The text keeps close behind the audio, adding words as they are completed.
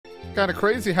Kinda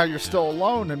crazy how you're still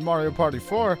alone in Mario Party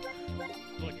 4.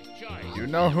 You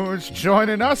know who's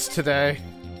joining us today?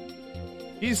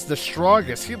 He's the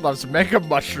strongest. He loves Mega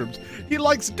Mushrooms. He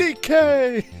likes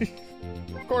DK!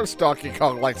 Of course Donkey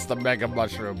Kong likes the Mega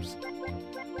Mushrooms.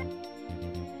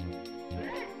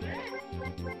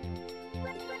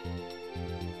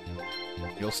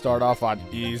 You'll start off on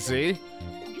easy.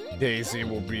 Daisy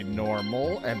will be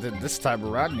normal. And then this time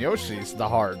around, Yoshi's the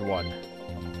hard one.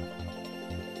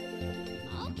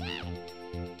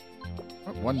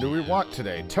 What one do we want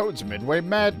today? Toad's Midway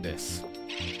Madness.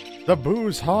 The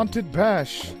Boo's Haunted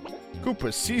Bash.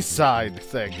 Koopa's Seaside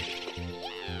thing.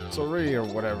 Sorry or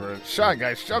whatever. Shy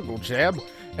Guy's Jungle Jam.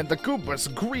 And the Koopa's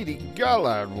Greedy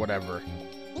Gala or whatever.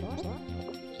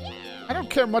 I don't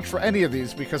care much for any of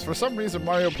these because for some reason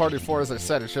Mario Party 4, as I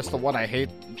said, is just the one I hate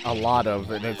a lot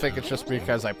of. And I think it's just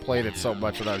because I played it so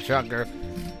much when I was younger.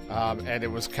 And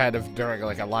it was kind of during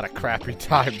like a lot of crappy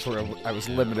times where I was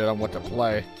limited on what to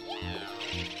play.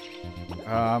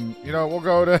 You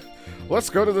know, let's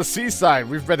go to the seaside.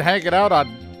 We've been hanging out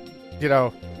on, you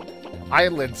know,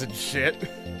 islands and shit. I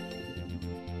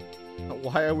don't know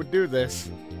why I would do this.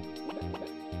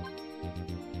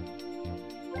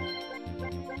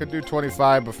 Could do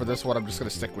 25, but for this one I'm just gonna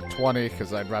stick with 20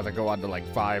 because I'd rather go on to like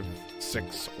 5,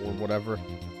 6, or whatever.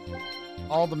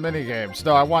 All the mini games.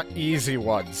 No, I want easy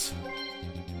ones.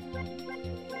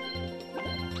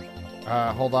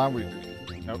 Hold on.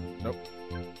 Nope.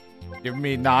 Give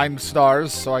me 9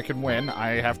 stars so I can win.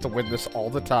 I have to win this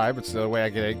all the time. It's the way I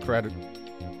get 8 credit.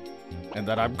 And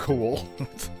that I'm cool.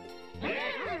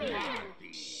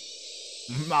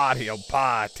 Mario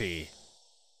Party.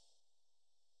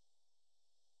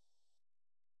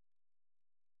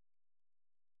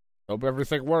 Hope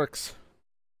everything works.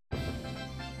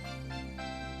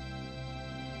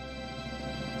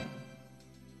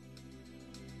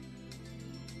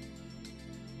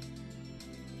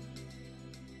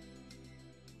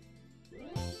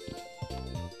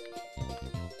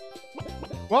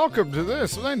 Welcome to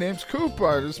this. My name's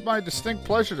Koopa. It is my distinct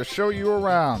pleasure to show you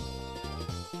around.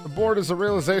 The board is a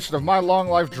realization of my long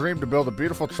life dream to build a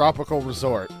beautiful tropical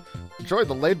resort. Enjoy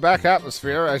the laid-back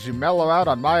atmosphere as you mellow out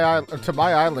on to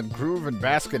my island, groove and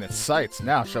bask in its sights.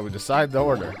 Now, shall we decide the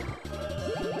order?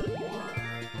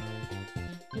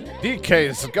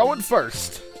 DK's going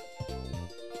first.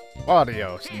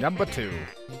 Mario's number 2.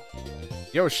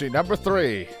 Yoshi number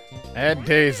 3. And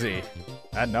Daisy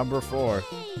at number 4.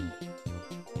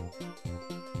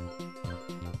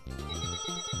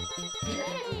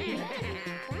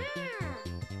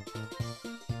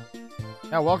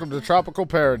 Now, welcome to Tropical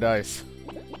Paradise.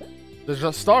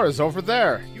 The star is over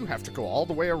there. You have to go all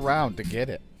the way around to get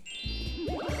it.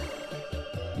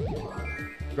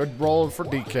 Good roll for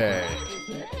DK.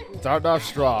 Starting off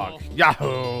strong.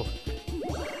 Yahoo!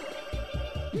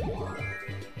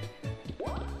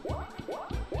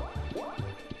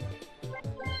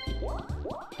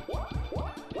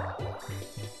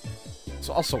 It's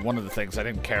also one of the things I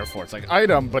didn't care for. It's like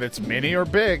item, but it's mini or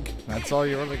big. That's all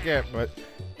you really get, but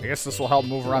I guess this will help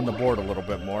move around the board a little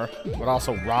bit more, but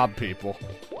also rob people.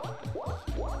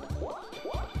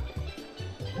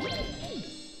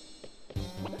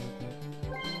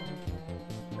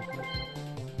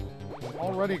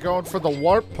 Already going for the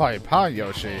warp pipe, huh,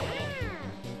 Yoshi?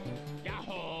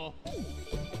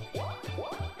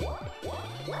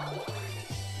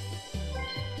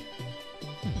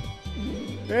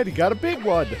 And he got a big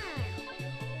one.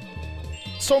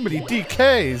 So many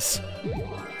DKs.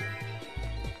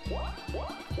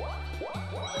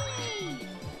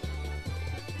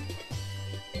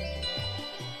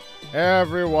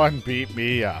 Everyone beat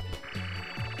me up.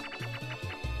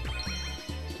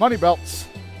 Money belts.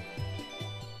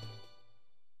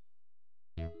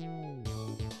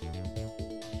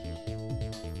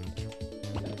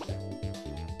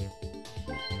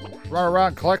 Run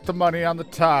around, collect the money on the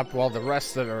top, while the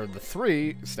rest that are the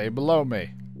 3 stay below me.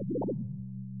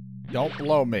 Don't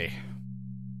blow me.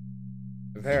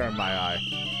 There in my eye.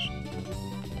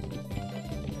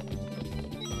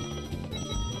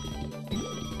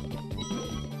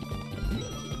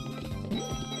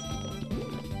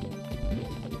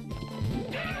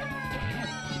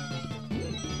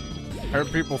 Heard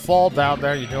people fall down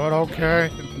there. You doing okay?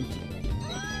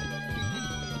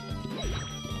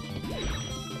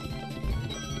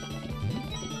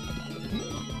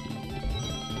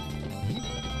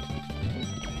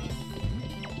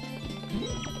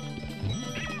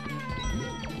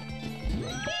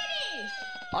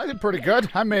 I did pretty good.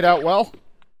 I made out well.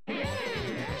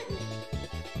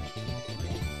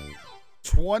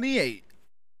 28.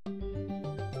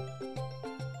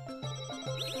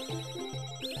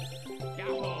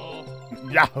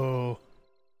 Yahoo!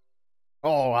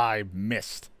 Oh, I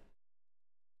missed.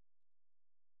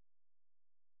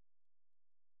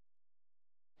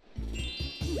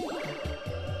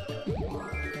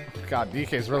 God,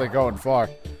 DK's really going far.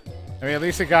 I mean, at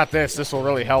least he got this. This will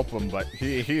really help him, but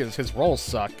his rolls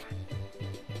suck.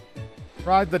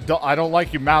 Ride the I don't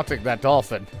like you mounting that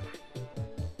dolphin.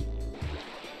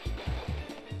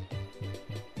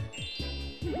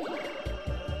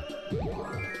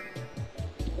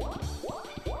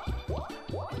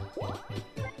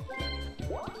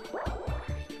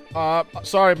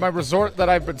 Sorry, my resort that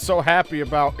I've been so happy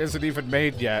about isn't even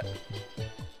made yet.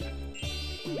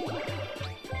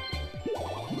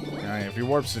 Alright, if he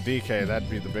warps to DK, that'd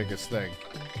be the biggest thing.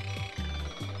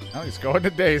 Oh, he's going to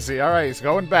Daisy. Alright, he's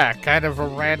going back. Kind of a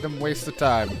random waste of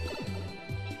time.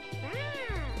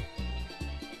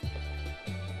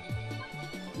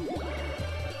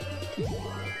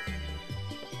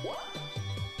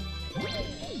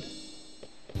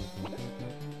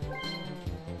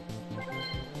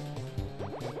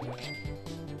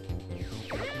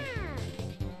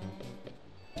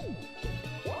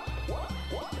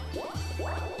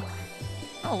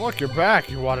 Oh, look, you're back.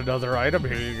 You want another item?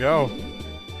 Here you go.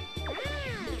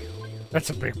 That's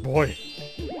a big boy.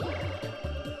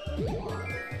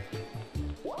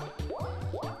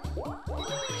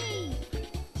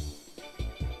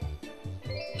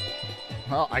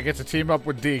 Well, I get to team up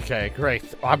with DK. Great.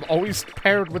 I'm always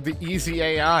paired with the easy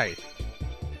AI.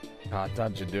 Ah,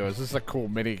 Dungeon Duos. This is a cool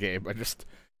minigame.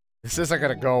 This isn't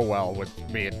gonna go well with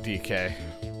me and DK.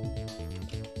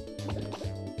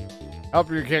 Help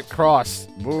you get cross.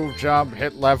 Move, jump,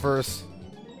 hit levers.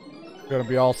 It's gonna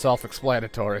be all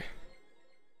self-explanatory.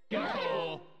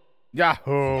 Yahoo!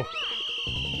 Yahoo!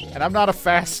 And I'm not a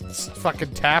fast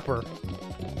fucking tapper.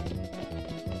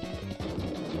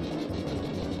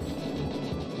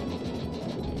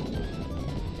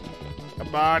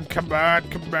 Come on, come on,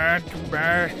 come on, come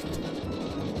on.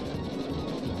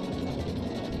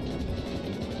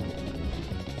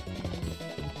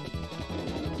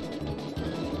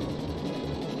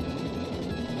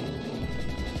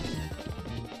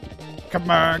 Come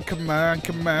on, come on,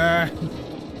 come on.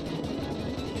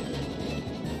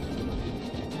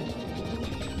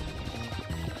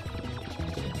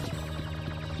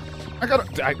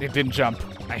 It didn't jump.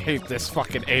 I hate this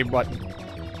fucking A button.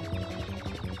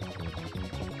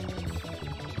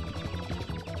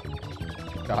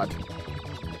 God.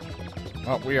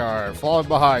 Oh, we are falling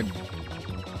behind.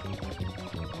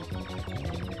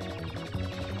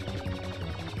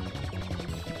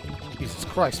 Jesus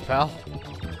Christ, pal.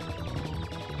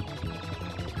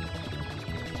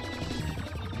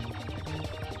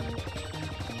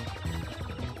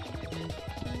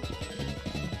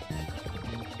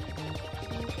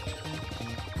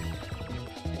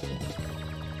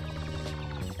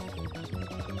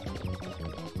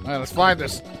 Alright, let's find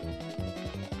this.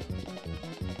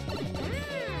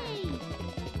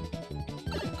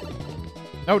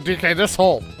 No, DK, this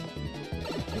hole.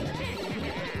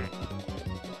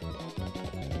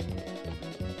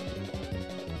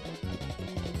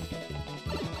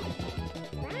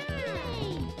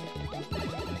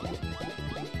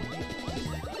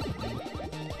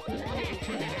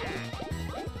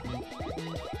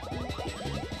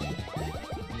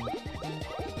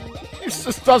 He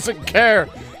just doesn't care.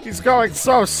 He's going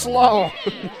so slow.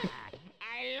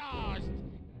 I lost.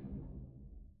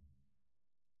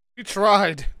 You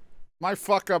tried. My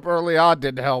fuck up early on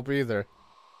didn't help either.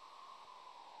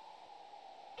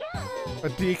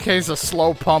 But DK's a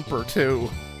slow pumper too.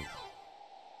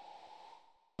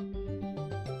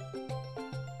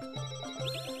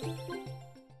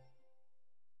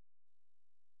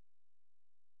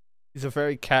 He's a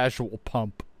very casual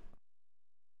pump.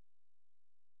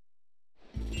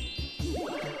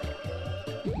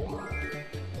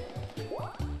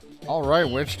 Alright,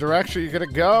 which direction are you gonna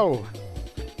go?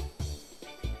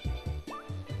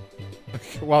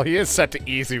 Well, he is set to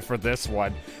easy for this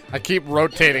one. I keep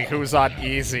rotating who's on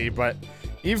easy, but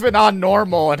even on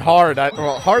normal and hard,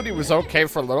 well, hard he was okay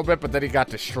for a little bit, but then he got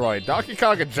destroyed. Donkey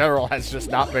Kong in general has just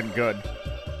not been good.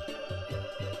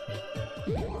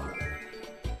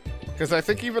 Because I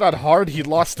think even on hard, he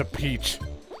lost to Peach.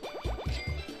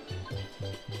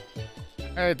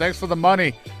 Hey, thanks for the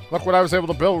money. Look what I was able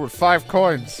to build with 5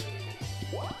 coins.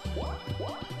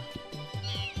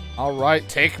 Alright,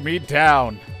 take me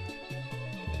down.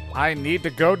 I need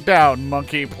to go down,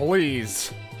 monkey,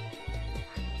 please.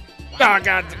 Oh,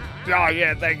 God. Oh,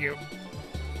 yeah, thank you.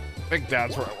 I think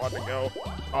that's where I want to go.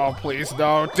 Oh, please,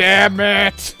 no. Damn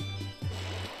it!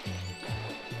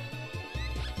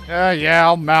 Yeah,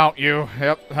 I'll mount you.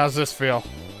 Yep, how's this feel?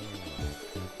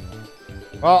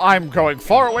 Well, I'm going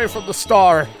far away from the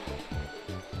star.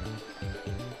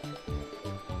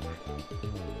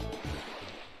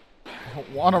 I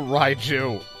don't want to ride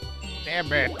you.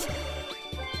 Damn it.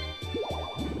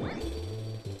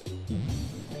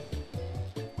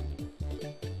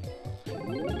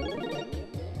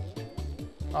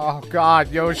 Oh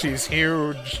god, Yoshi's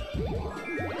huge.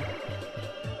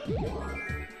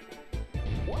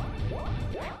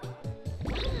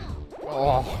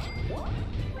 Oh.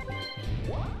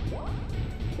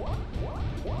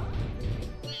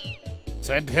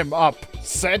 Send him up.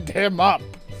 Send him up.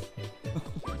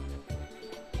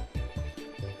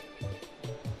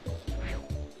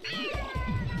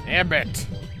 Damn it.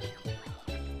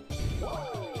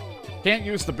 Can't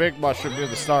use the big mushroom near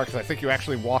the star because I think you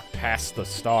actually walk past the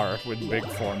star with big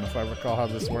form, if I recall how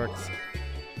this works.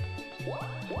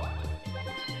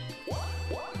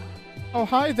 Oh,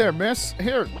 hi there, miss.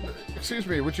 Here, excuse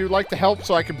me, would you like to help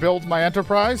so I can build my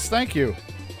enterprise? Thank you.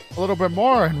 A little bit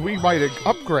more and we might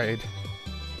upgrade.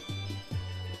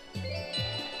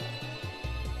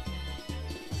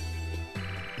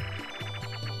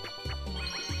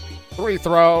 Free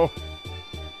throw.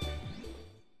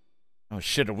 Oh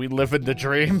shit, are we living the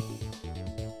dream?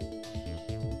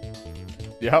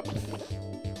 Yep.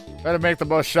 Better make the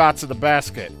most shots in the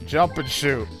basket. Jump and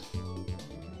shoot.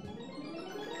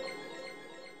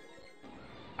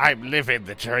 I'm living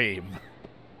the dream.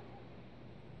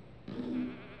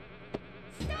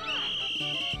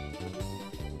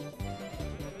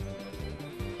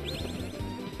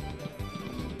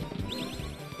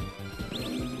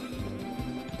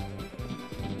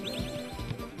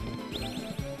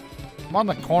 I'm on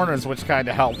the corners, which kind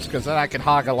of helps, because then I can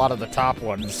hog a lot of the top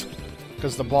ones,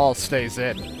 because the ball stays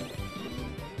in.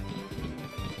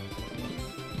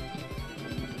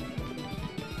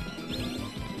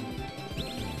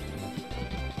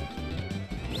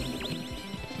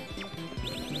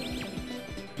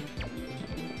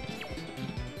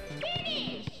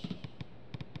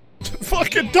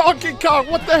 Fucking Donkey Kong,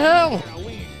 what the hell?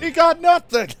 He got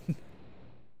nothing!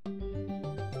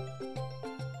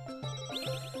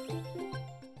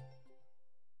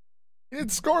 He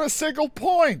didn't score a single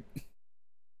point!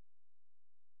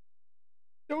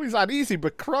 No, he's not easy,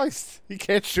 but Christ, he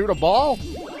can't shoot a ball?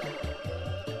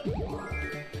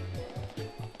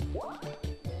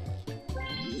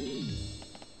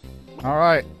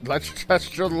 Alright, let's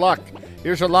test your luck.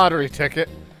 Here's your lottery ticket.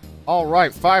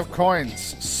 Alright, 5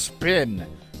 coins. Spin.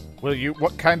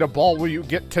 What kind of ball will you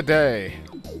get today?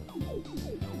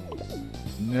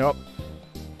 Nope.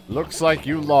 Looks like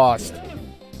you lost.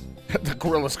 The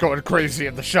gorilla's going crazy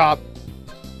in the shop.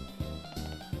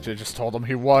 Should've just told him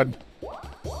he won.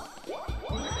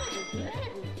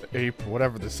 The ape,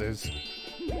 whatever this is.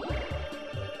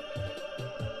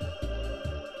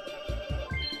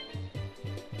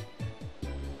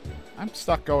 I'm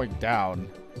stuck going down.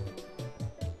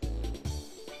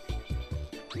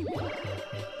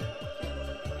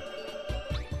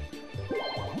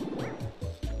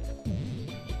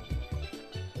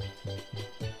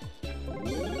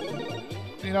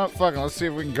 You know what, fuck it, let's see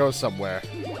if we can go somewhere.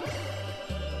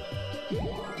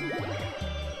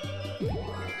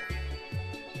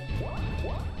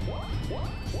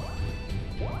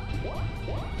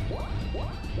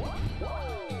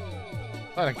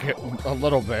 Let it get a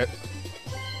little bit.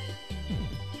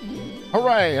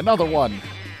 Hooray, another one!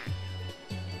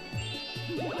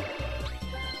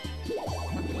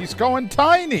 He's going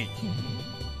tiny!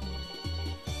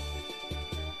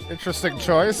 Interesting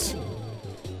choice.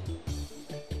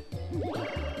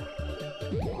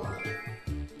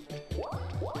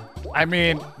 I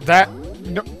mean,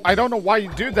 no, I don't know why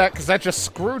you do that, because that just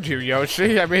screwed you,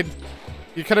 Yoshi. I mean,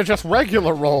 you could have just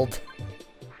regular rolled.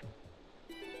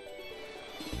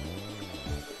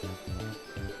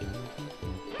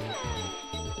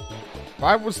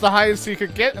 Why was the highest you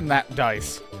could get in that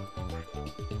dice?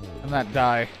 In that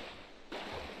die.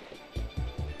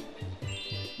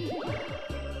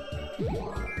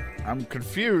 I'm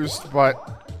confused,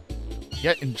 but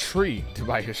yet intrigued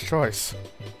by his choice.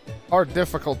 Hard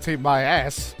difficulty, my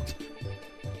ass.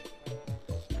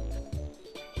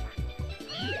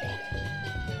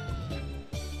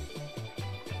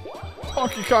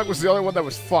 Donkey Kong was the only one that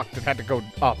was fucked and had to go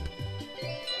up.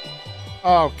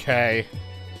 Okay.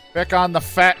 Pick on the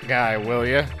fat guy, will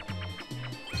ya?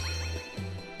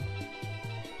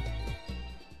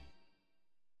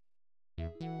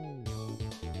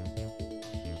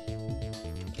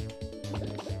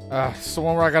 It's the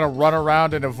one where I gotta run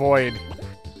around and avoid.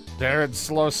 They're in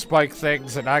slow spike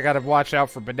things, and I gotta watch out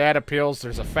for banana peels.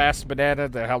 There's a fast banana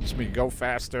that helps me go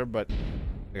faster, but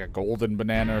like a golden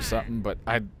banana or something. But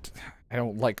I I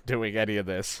don't like doing any of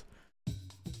this.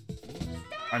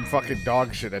 I'm fucking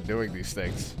dog shit at doing these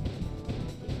things.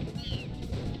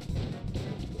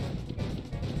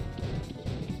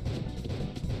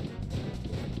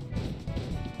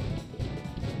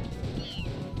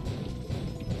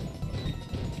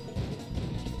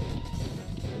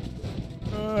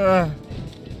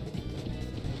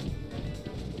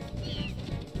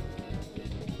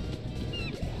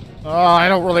 Oh, I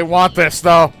don't really want this,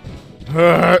 though.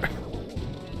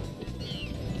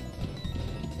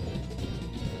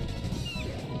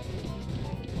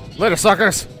 Later,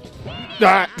 suckers!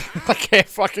 Ah, I can't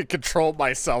fucking control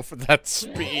myself at that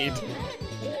speed.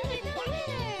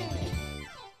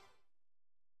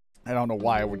 I don't know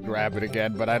why I would grab it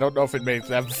again, but I don't know if it makes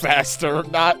them faster or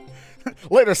not.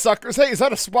 Later, suckers! Hey, is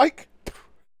that a spike?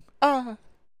 Ah.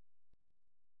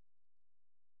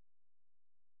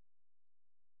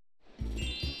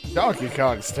 Donkey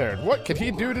Kong's turn. What can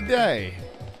he do today?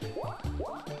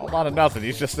 A lot of nothing.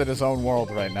 He's just in his own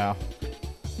world right now.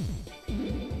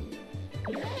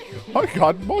 I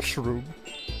got mushroom.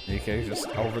 DK's just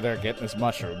over there getting his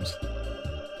mushrooms.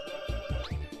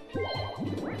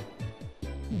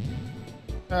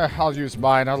 I'll use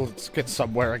mine. Let's get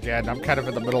somewhere again. I'm kind of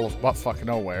in the middle of buttfuck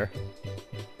nowhere.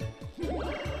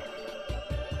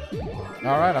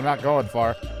 Alright, I'm not going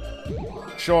far.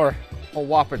 Sure. A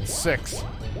whopping 6.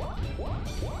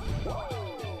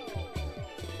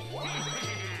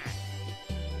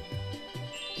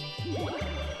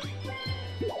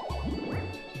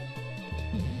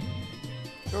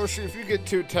 Yoshi, if you get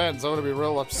 2 10s, I'm gonna be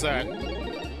real upset.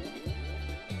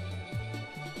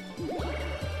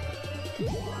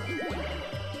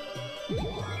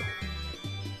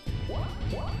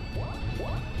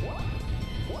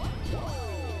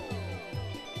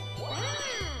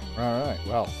 Alright,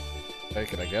 well,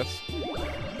 take it, I guess.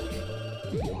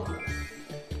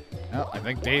 Well, I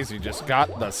think Daisy just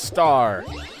got the star.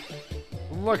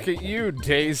 Look at you,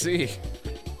 Daisy.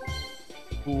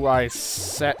 Who I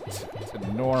set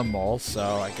to normal, so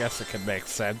I guess it can make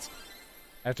sense.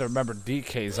 I have to remember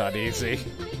DK's on easy.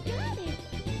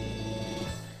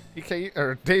 DK,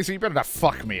 or Daisy, you better not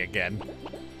fuck me again.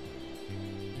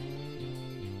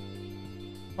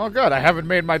 Oh good, I haven't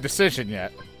made my decision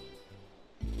yet.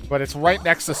 But it's right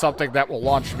next to something that will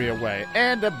launch me away.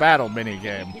 And a battle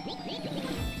minigame.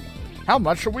 How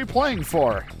much are we playing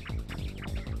for?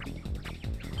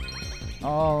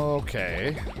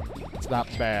 Okay. It's not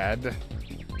bad.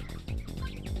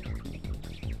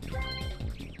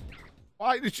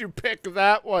 Why did you pick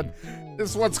that one?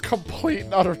 This one's complete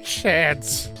and utter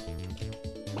chance.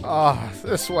 Ah,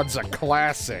 this one's a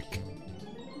classic.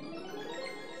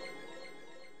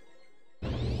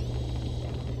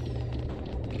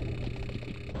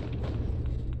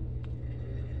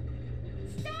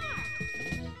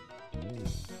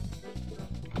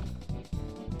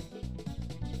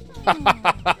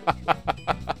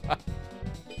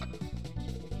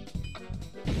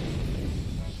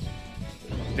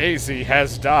 Daisy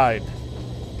has died.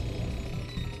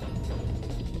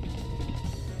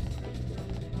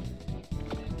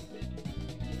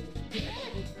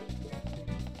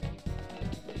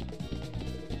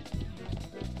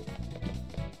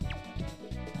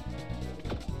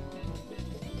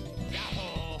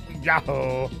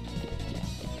 Yahoo!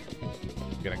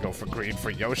 Gonna go for green for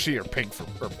Yoshi or pink for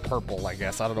or purple, I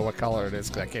guess. I don't know what color it is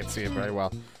because I can't see it very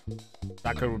well.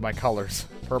 Not good with my colors.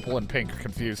 Purple and pink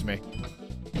confuse me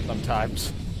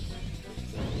sometimes.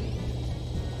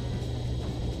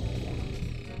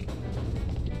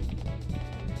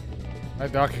 Hi,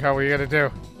 Donkey Kong, what are you gonna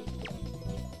do?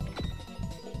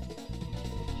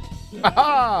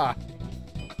 Haha!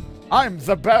 I'm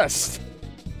the best!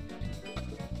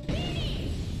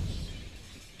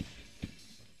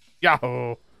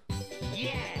 Yahoo!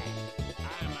 Yeah,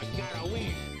 I'm gonna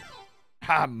win.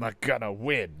 I'm gonna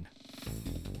win.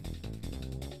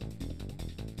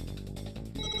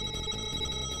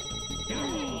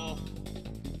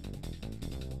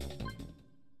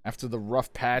 After the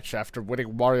rough patch, after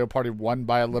winning Mario Party 1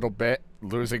 by a little bit,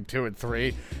 losing 2 and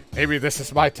 3, maybe this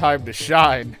is my time to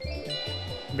shine.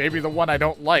 Maybe the one I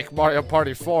don't like, Mario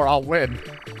Party 4, I'll win.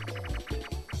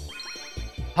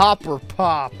 Hop or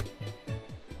pop?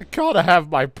 I gotta have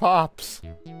my pops.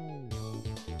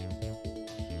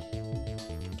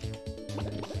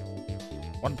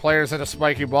 One player's in a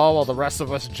spiky ball while the rest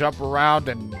of us jump around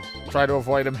and try to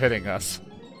avoid him hitting us.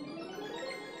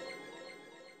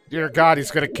 Dear God,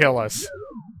 he's gonna kill us.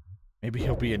 Maybe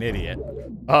he'll be an idiot.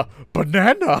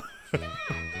 Banana!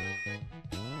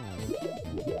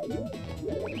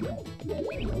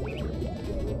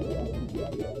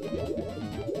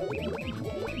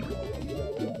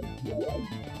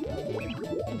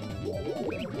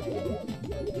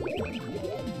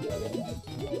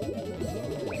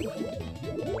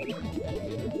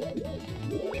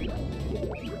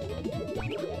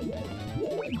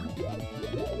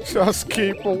 Just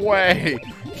keep away.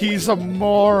 He's a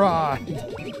moron.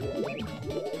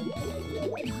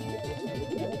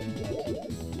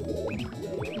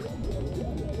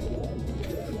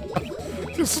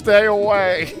 Just stay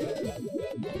away.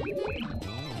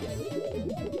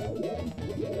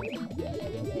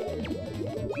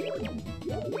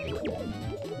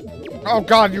 Oh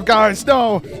god, you guys,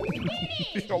 no!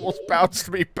 He almost bounced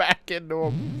me back into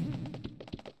him.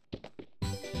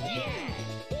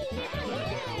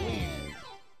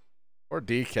 Or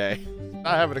DK.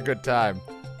 Not having a good time.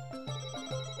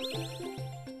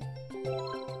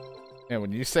 And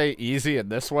when you say easy in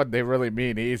this one, they really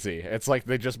mean easy. It's like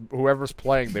they just, whoever's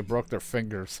playing, they broke their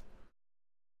fingers.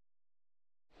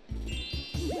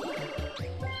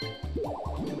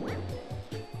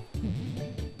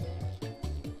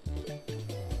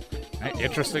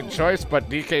 Interesting choice, but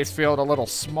DK's field a little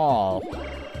small.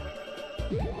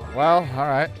 Well,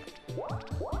 alright.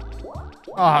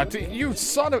 Ah, you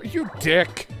son of, you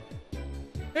dick.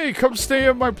 Hey, come stay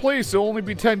at my place, it'll only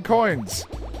be 10 coins.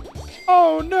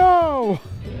 Oh no!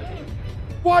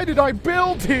 Why did I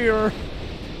build here?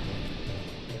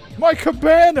 My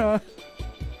cabana!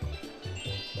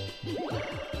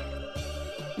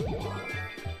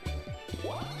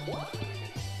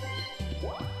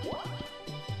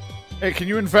 Hey, can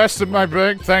you invest in my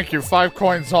bank? Thank you, 5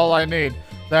 coins, all I need.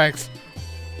 Thanks.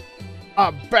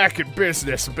 I'm back in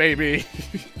business, baby.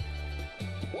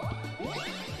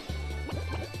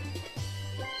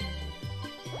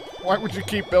 Why would you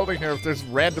keep building here if there's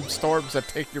random storms that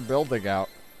take your building out?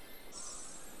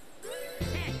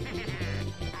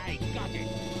 I got it.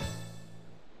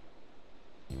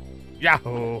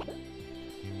 Yahoo!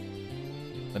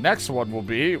 The next one will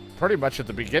be pretty much at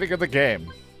the beginning of the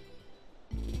game.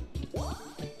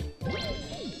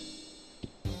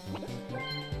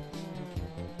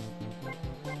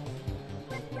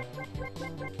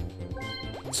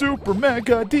 Super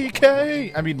Mega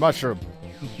DK! I mean Mushroom.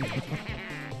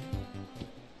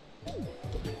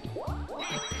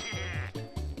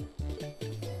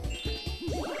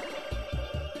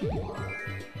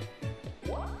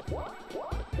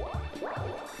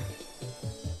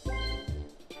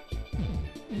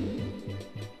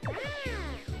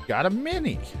 Got a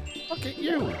mini. Look at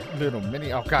you, little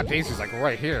mini. Oh god, Daisy's like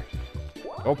right here.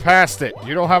 Go past it.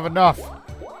 You don't have enough.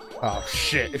 Oh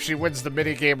shit, if she wins the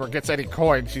mini game or gets any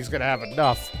coins, she's gonna have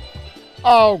enough.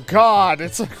 Oh god,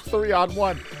 it's a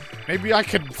 3-on-1. Maybe I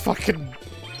could fucking...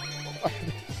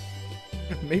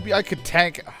 Maybe I could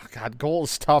tank... Oh god, goal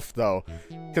is tough though.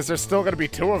 Because there's still gonna be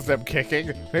 2 of them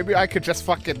kicking. Maybe I could just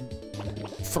fucking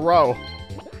throw.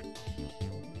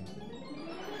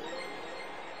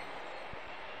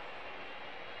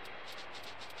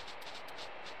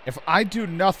 If I do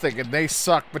nothing and they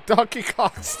suck, but Donkey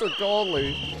Kong's the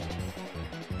goalie.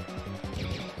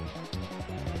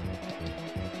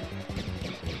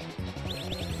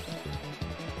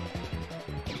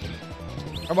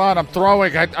 Come on, I'm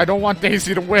throwing. I don't want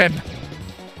Daisy to win.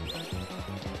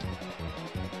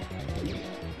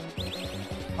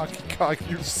 Donkey Kong,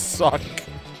 you suck.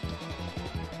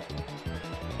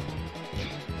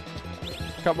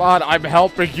 Come on, I'm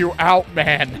helping you out,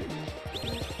 man.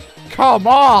 Come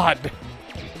on!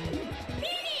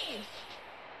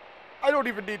 I don't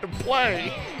even need to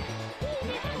play.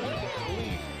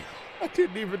 I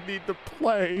didn't even need to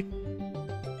play.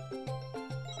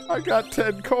 I got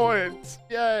 10 coins.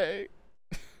 Yay.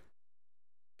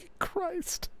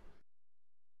 Christ.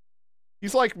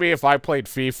 He's like me if I played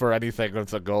FIFA or anything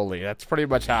with a goalie. That's pretty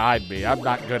much how I'd be. I'm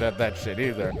not good at that shit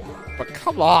either. But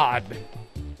come on.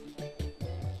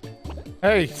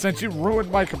 Hey, since you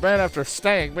ruined my cabana after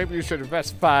staying, maybe you should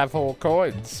invest 5 whole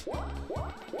coins.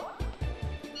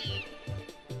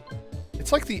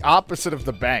 It's like the opposite of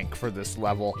the bank for this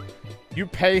level. You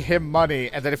pay him money,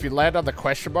 and then if you land on the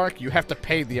question mark, you have to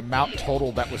pay the amount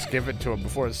total that was given to him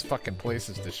before his fucking place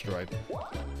is destroyed.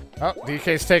 Oh,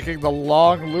 DK's taking the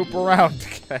long loop around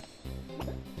again.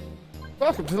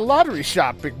 Welcome to the lottery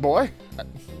shop, big boy.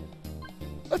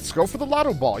 Let's go for the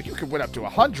lotto ball. You can win up to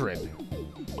 100.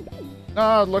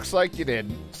 No, looks like you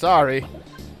didn't. Sorry.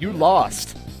 You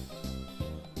lost.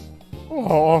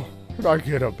 Oh, can I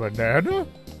get a banana?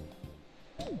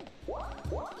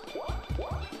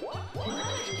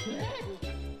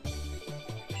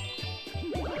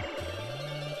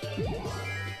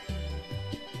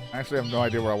 I actually have no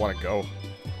idea where I want to go.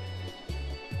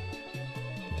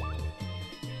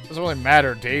 Doesn't really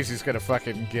matter. Daisy's gonna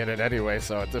fucking get it anyway,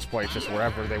 so at this point, just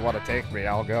wherever they want to take me,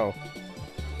 I'll go.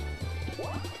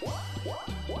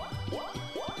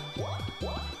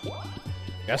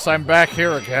 Guess I'm back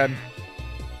here again.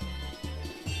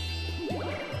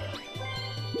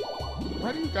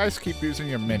 Why do you guys keep using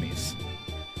your minis?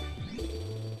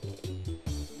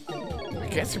 I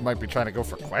guess you might be trying to go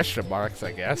for question marks,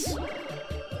 I guess.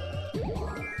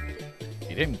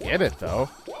 You didn't get it, though.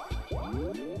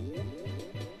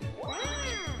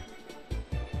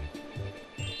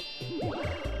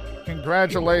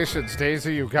 Congratulations,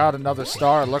 Daisy, you got another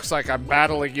star. It looks like I'm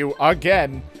battling you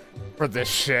again for this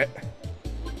shit.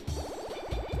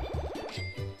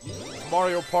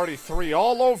 Mario Party 3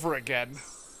 all over again.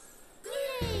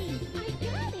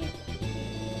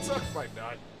 Suck my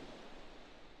nut.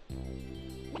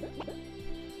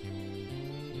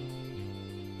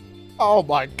 Oh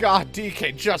my god,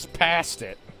 DK just passed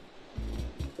it.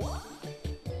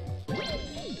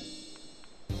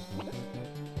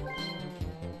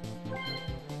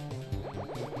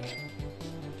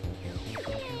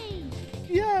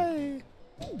 Yay!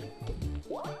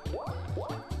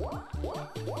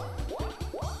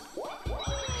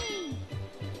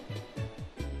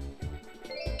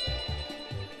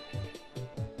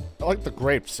 I like the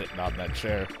grape sitting on that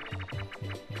chair.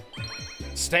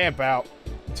 Stamp out.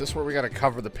 Is this where we gotta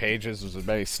cover the pages with as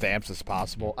many stamps as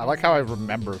possible? I like how I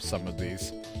remember some of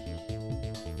these.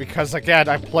 Because, again,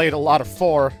 I played a lot of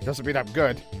 4. Doesn't mean I'm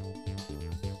good.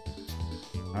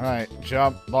 Alright,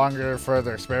 jump longer,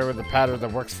 further. Experiment with the pattern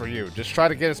that works for you. Just try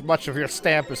to get as much of your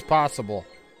stamp as possible.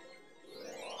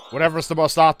 Whatever's the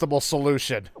most optimal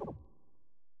solution.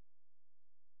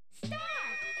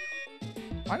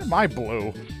 Why am I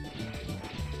blue?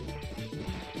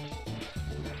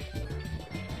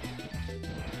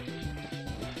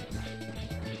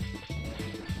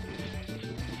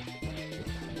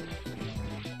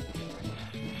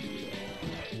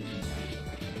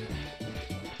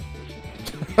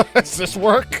 Does this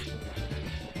work?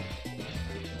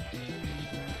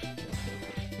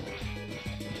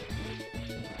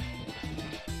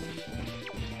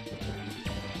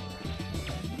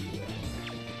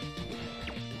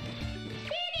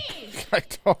 I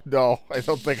don't know. I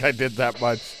don't think I did that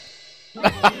much.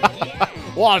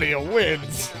 Wadia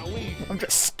wins. I'm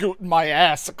just scooting my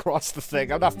ass across the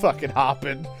thing. I'm not fucking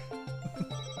hopping.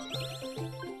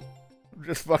 I'm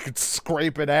just fucking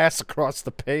scraping ass across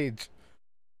the page.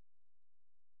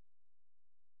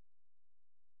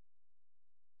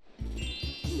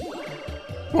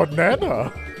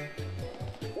 Banana.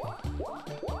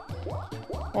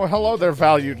 Oh, hello there,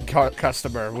 valued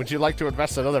customer. Would you like to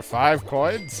invest another 5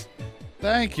 coins?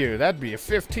 Thank you. That'd be a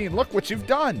 15. Look what you've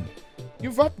done.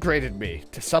 You've upgraded me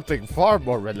to something far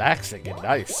more relaxing and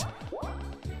nice.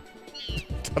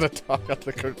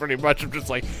 Pretty much, I'm just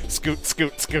like, scoot,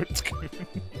 scoot, scoot, scoot.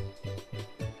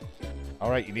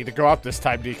 Alright, you need to go up this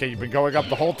time, DK. You've been going up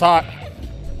the whole time.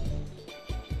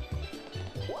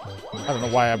 I don't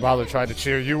know why I bother trying to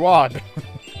cheer you on.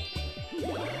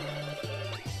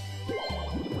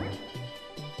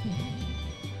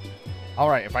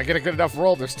 Alright, if I get a good enough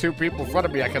roll, there's 2 people in front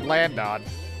of me I can land on.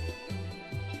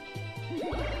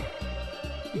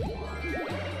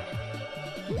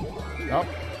 Nope.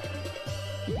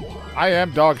 I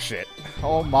am dog shit.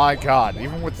 Oh my god,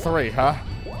 even with 3, huh?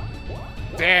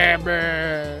 Damn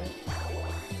it!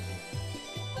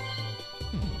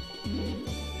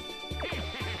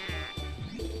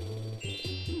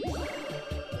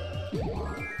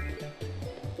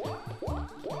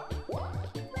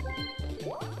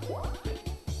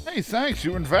 Hey, thanks,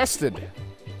 you invested.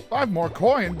 5 more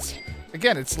coins?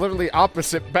 Again, it's literally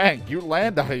opposite bank. You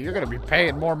land on it, you're gonna be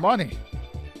paying more money.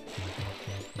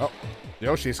 Oh,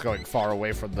 Yoshi's going far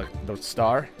away from the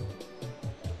star.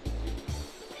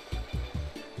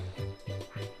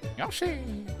 Yoshi!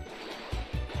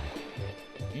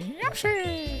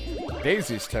 Yoshi!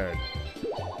 Daisy's turn.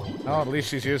 Oh, at least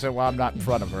she's using it while I'm not in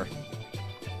front of her.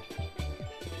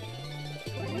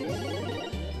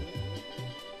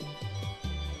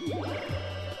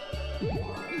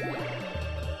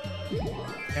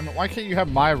 Damn it, why can't you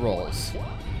have my rolls?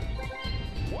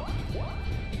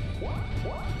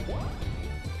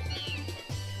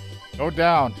 Go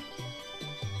down.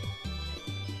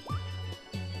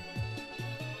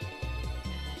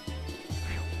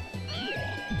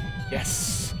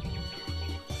 Yes.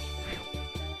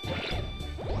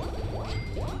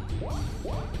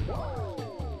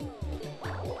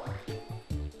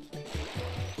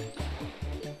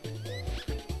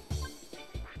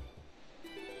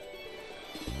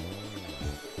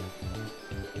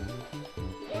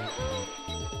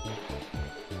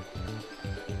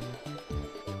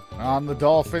 On the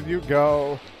dolphin you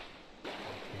go.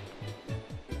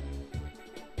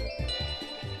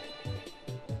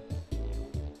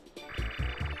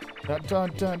 Dun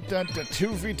dun dun dun dun.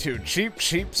 2v2.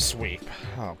 Cheap sweep.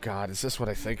 Oh god, is this what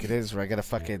I think it is? Where I gotta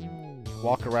fucking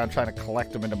walk around trying to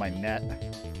collect them into my net?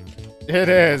 It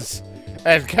is.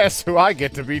 And guess who I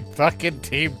get to be fucking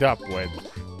teamed up with?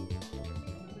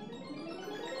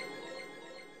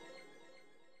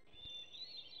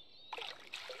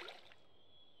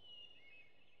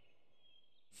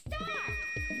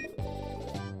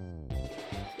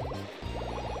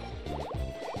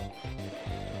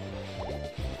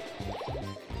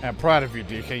 I'm proud of you,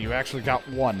 DK. You actually got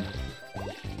one.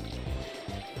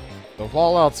 So if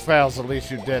all else fails, at least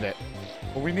you did it.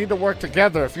 But we need to work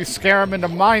together. If you scare him into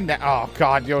mine now... Oh,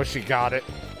 God, Yoshi got it.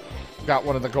 Got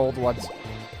one of the gold ones.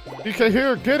 DK,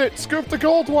 here, get it. Scoop the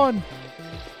gold one.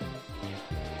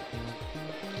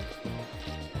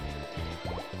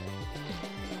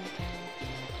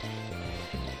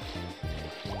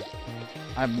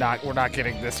 We're not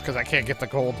getting this because I can't get the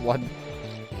gold one.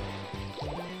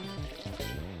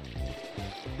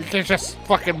 You can't just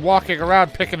fucking walking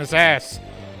around picking his ass.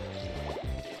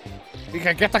 You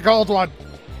can get the gold one.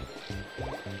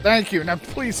 Thank you. Now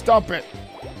please dump it.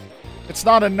 It's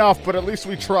not enough, but at least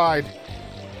we tried.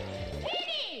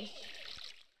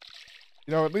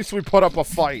 You know, at least we put up a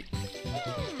fight.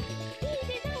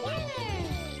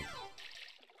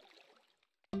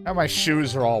 Now my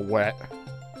shoes are all wet.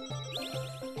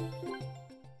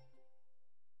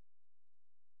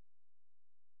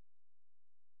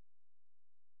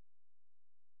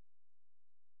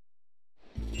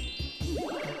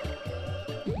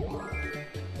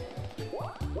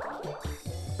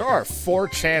 There are 4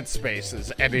 chance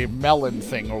spaces and a melon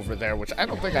thing over there, which I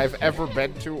don't think I've ever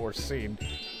been to or seen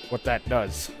what that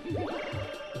does.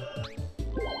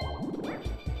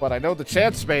 But I know the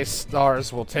chance space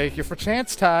stars will take you for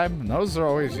chance time, and those are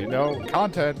always, you know,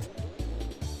 content.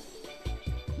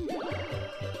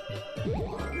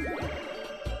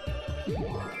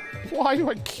 Why do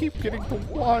I keep getting the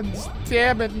ones?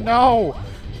 Damn it, no!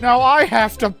 Now I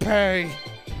have to pay!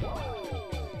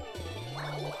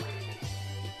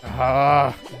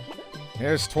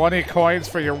 Here's 20 coins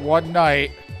for your one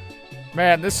night.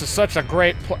 Man, this is such a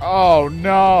great oh,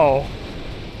 no.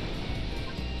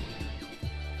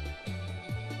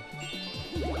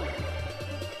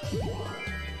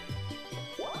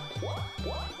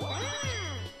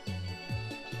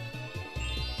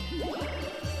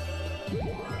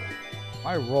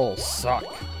 My rolls suck.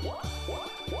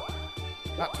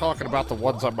 Not talking about the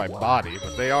ones on my body,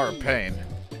 but they are a pain.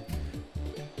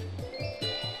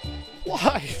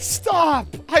 Why? Stop!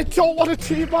 I don't want to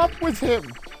team up with him!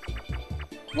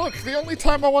 Look, the only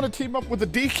time I want to team up with a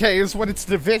DK is when it's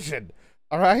division.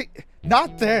 Alright?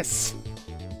 Not this!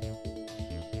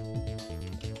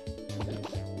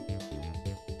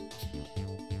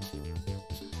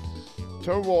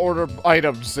 Total order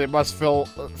items, they must filled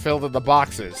in the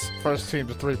boxes. First team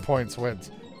to 3 points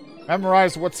wins.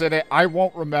 Memorize what's in it, I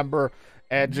won't remember,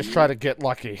 and just try to get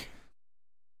lucky.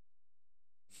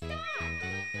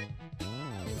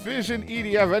 Vision,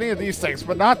 EDF, any of these things,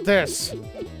 but not this.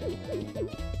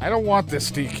 I don't want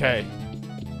this, DK.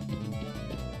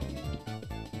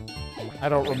 I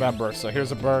don't remember, so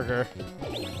here's a burger.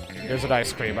 Here's an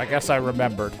ice cream. I guess I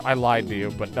remembered. I lied to you,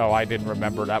 but no, I didn't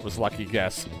remember. That was lucky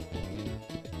guess.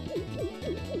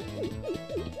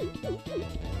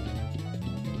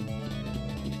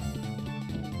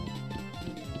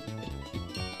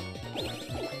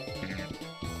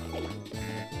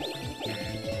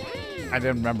 I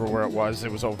didn't remember where it was.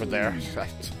 It was over there.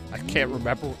 I can't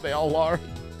remember what they all are.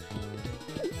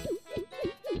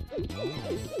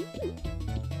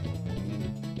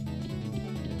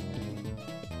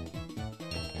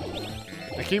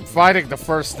 I keep finding the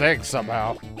first thing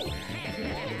somehow.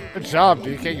 Good job,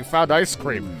 DK. You found ice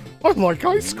cream. I like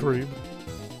ice cream.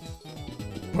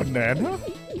 Banana?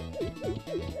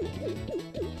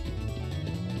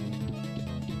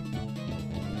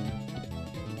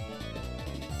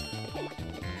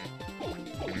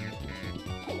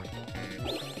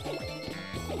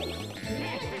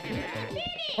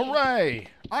 Hooray!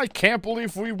 I can't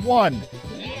believe we won!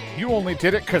 You only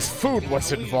did it because food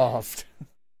was involved.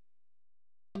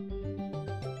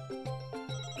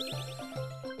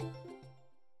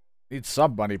 Need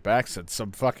some money back since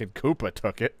some fucking Koopa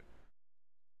took it.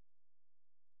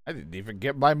 I didn't even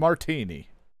get my martini.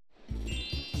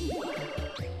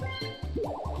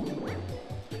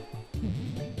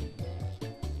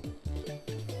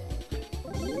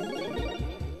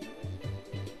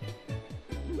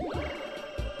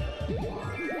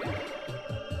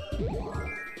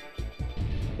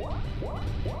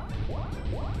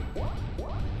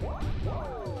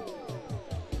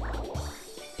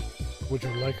 Would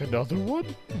you like another one?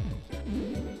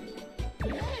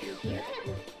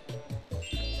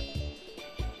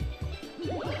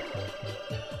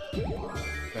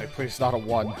 Okay, please not a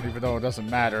 1, even though it doesn't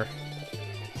matter.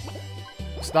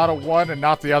 It's not a 1 and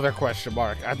not the other question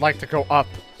mark. I'd like to go up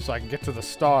so I can get to the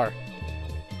star.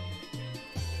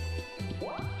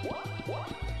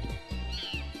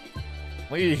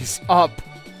 Please, up,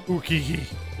 Uki.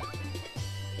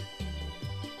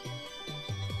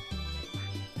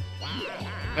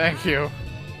 Thank you.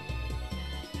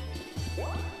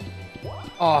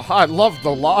 Oh, I love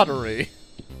the lottery.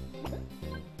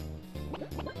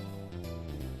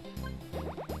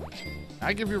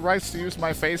 I give you rights to use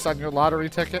my face on your lottery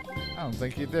ticket? I don't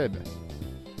think you did.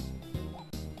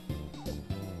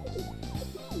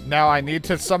 Now I need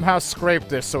to somehow scrape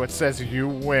this so it says you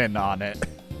win on it.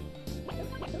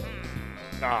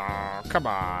 Oh, come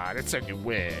on. It said you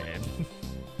win.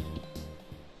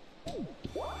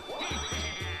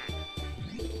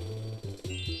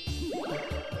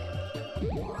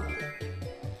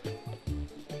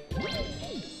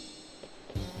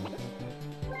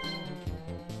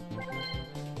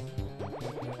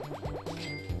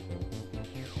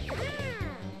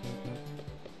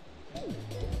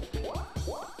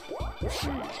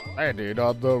 Landed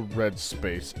on the red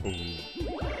space. Ooh.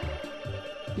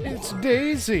 It's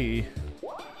Daisy.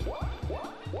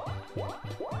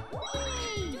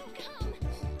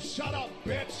 Shut up,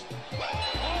 bitch.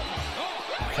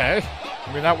 Okay.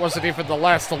 I mean, that wasn't even the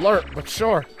last alert, but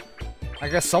sure. I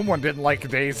guess someone didn't like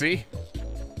Daisy.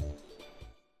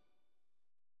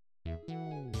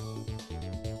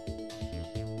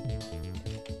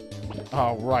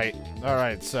 Oh, right.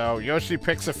 Alright, so Yoshi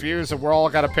picks a fuse and we're all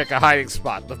gotta pick a hiding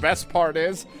spot. The best part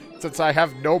is, since I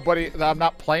have nobody, I'm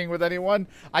not playing with anyone,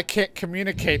 I can't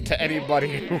communicate to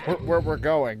anybody where we're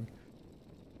going.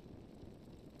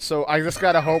 So I just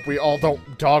gotta hope we all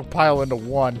don't dogpile into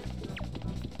one.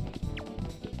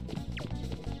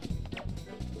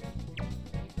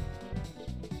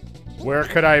 Where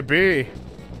could I be?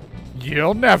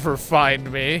 You'll never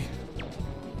find me.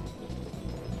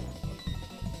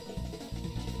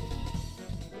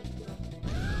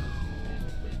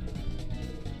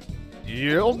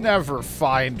 You'll never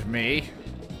find me.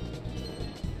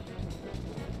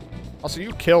 Also,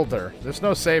 you killed her. There's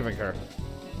no saving her.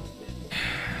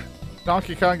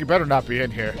 Donkey Kong, you better not be in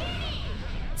here.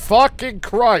 Fucking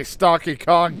Christ, Donkey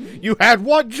Kong! You had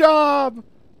one job!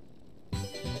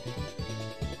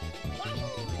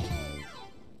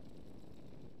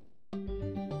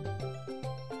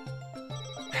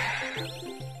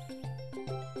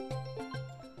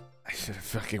 I should have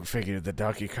fucking figured that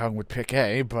Donkey Kong would pick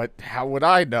A, but how would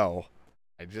I know?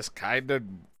 I just kinda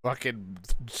fucking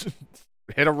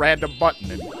hit a random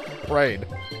button and prayed.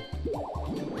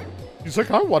 He's like,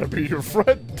 I want to be your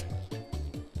friend.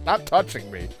 Not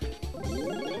touching me.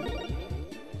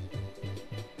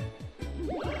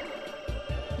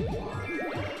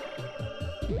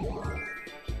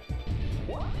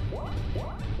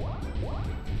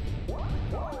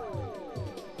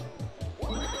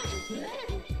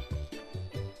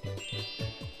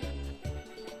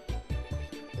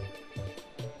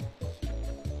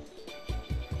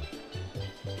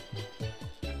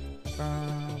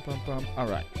 All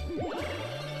right.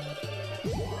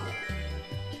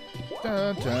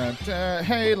 Dun, dun, dun.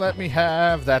 Hey, let me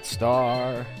have that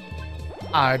star.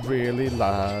 I'd really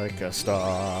like a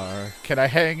star. Can I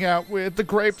hang out with the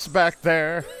grapes back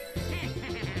there?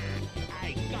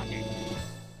 I got it.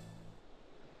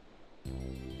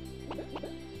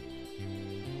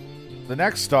 The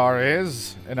next star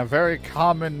is in a very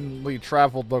commonly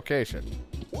traveled location.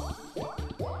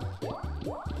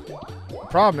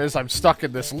 The problem is I'm stuck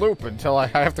in this loop until I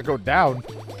have to go down.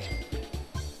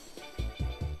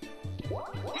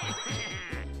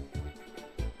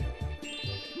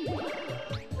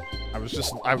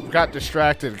 I got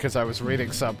distracted because I was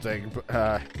reading something.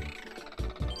 I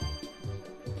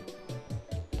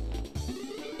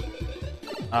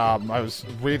was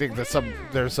reading that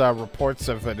there's reports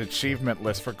of an achievement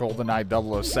list for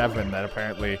GoldenEye 007 that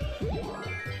apparently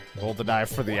GoldenEye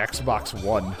for the Xbox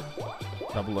One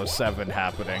 007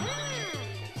 happening.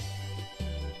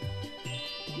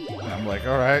 And I'm like,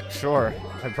 alright, sure.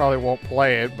 I probably won't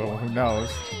play it, but who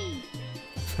knows?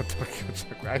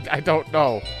 I don't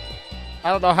know. I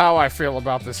don't know how I feel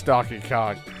about this Donkey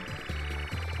Kong.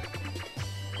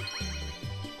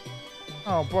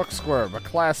 Oh, Book Squirm, a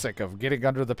classic of getting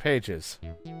under the pages.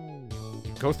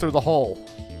 Go through the hole.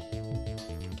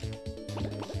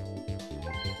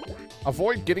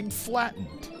 Avoid getting flattened.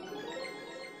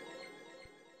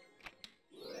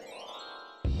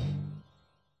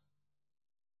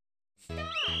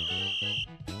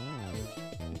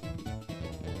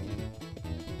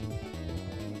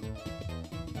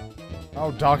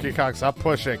 Oh, Donkey Kong, stop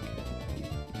pushing.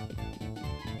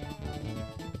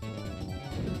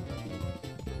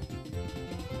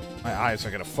 My eyes are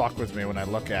gonna fuck with me when I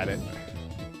look at it.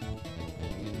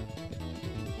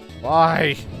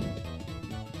 Why?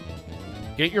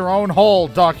 Get your own hole,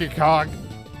 Donkey Kong.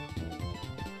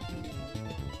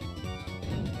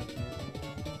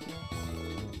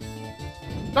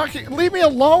 Donkey, leave me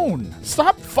alone.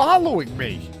 Stop following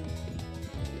me.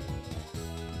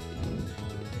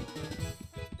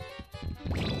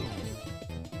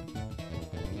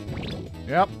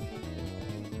 Yep.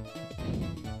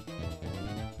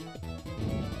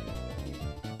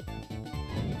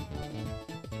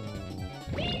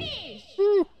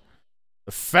 Woo.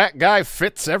 The fat guy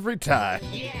fits every time.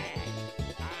 Yeah,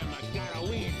 I'm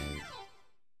gonna win.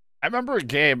 I remember a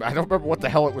game, I don't remember what the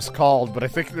hell it was called, but I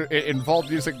think it involved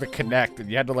using the Kinect,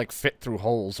 and you had to, like, fit through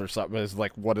holes or something as,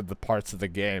 like, one of the parts of the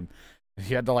game.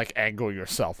 You had to, like, angle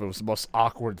yourself. It was the most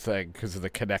awkward thing because of the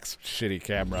Kinect's shitty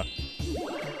camera.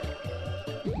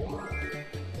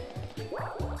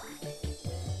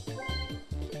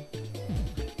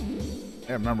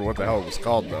 I can't remember what the hell it was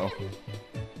called, though.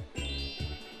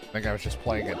 I think I was just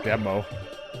playing a demo.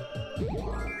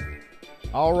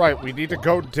 Alright, we need to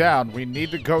go down. We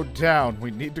need to go down.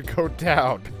 We need to go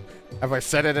down. Have I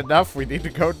said it enough? We need to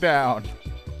go down.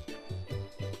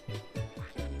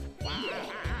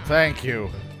 Thank you.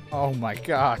 Oh my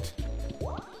god.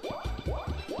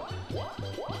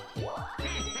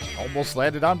 Almost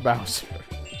landed on Bowser.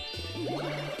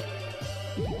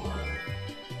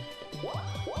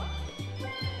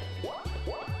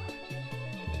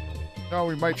 No,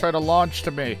 he might try to launch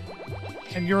to me.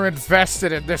 And you're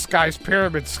invested in this guy's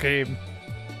pyramid scheme.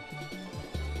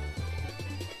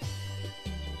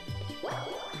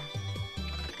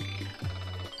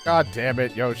 God damn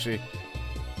it, Yoshi.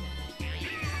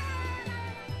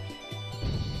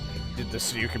 Did this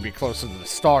so you can be closer to the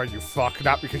star, you fuck,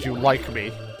 not because you like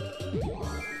me.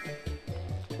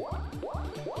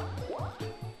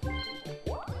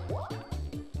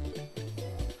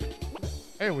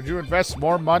 Hey, would you invest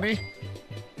more money?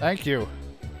 Thank you.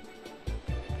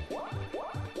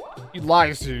 He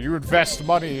lies to you. You invest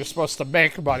money, you're supposed to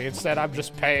make money. Instead, I'm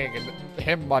just paying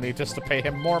him money just to pay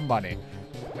him more money.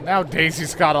 And now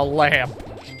Daisy's got a lamp.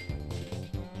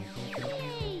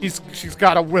 She's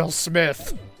got a Will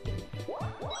Smith.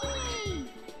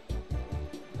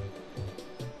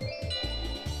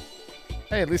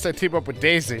 Hey, at least I team up with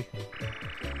Daisy.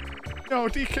 No,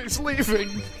 DK's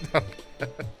leaving.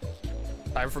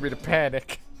 Time for me to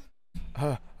panic.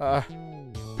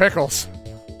 Pickles.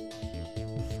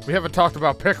 We haven't talked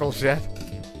about pickles yet.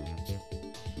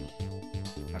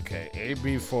 Okay, A,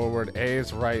 B forward, A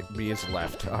is right, B is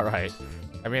left. Alright.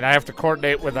 I mean, I have to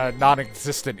coordinate with a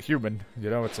non-existent human. You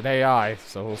know, it's an AI,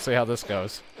 so we'll see how this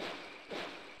goes.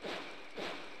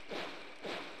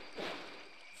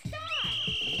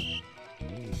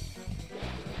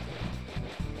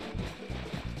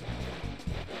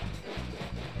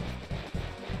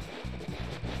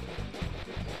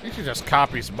 He just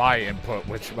copies my input,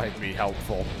 which might be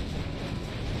helpful.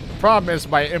 The problem is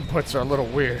my inputs are a little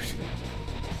weird.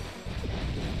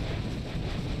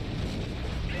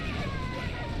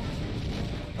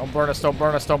 Don't burn us, don't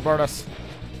burn us, don't burn us.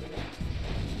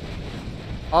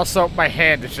 Also, my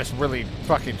hand is just really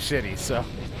fucking shitty, so...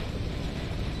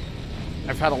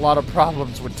 I've had a lot of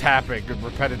problems with tapping and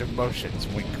repetitive motions.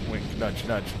 Wink, wink, nudge,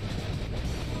 nudge.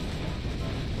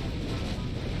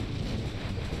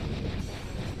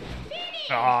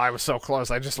 Oh, I was so close.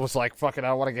 I just was like, fucking, I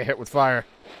don't want to get hit with fire.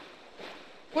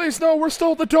 Please, no, we're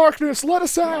still in the darkness. Let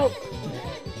us out.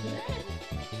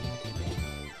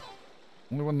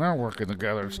 Only when they're working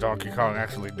together does Donkey Kong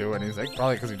actually do anything.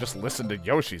 Probably because he just listened to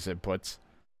Yoshi's inputs.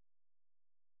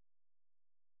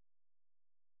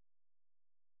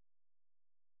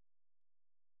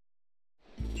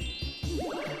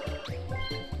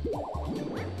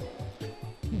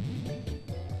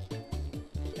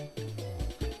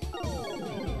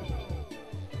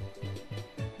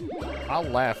 I'll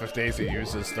laugh if Daisy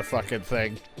uses the fucking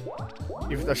thing.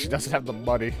 Even though she doesn't have the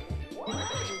money.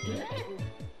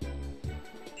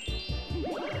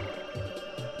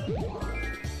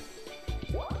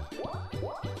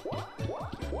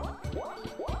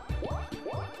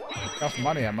 Enough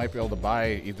money, I might be able to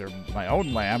buy either my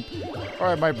own lamp, or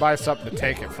I might buy something to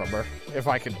take it from her, if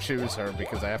I can choose her,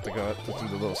 because I have to go through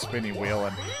the little spinny wheel,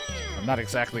 and I'm not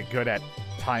exactly good at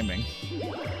timing.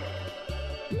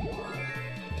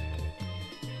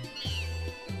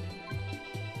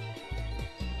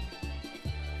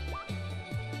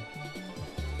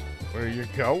 Where are you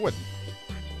going?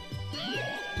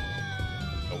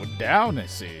 Going down, I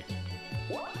see.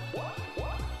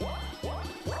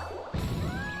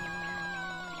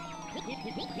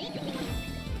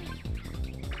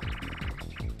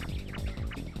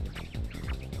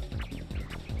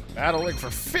 Battling for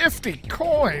 50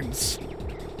 coins!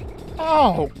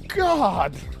 Oh,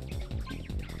 God!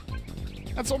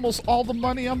 That's almost all the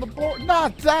money on the board.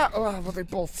 Not that! Oh, well, they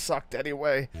both sucked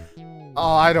anyway.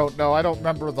 Oh, I don't know. I don't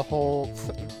remember the whole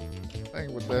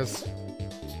thing with this.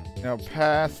 You know,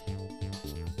 path.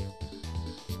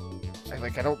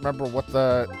 I don't remember what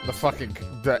the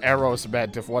arrows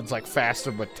meant. If one's, like,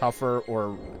 faster but tougher,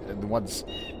 or one's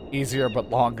easier but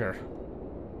longer.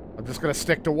 I'm just gonna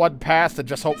stick to one path and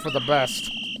just hope for the best.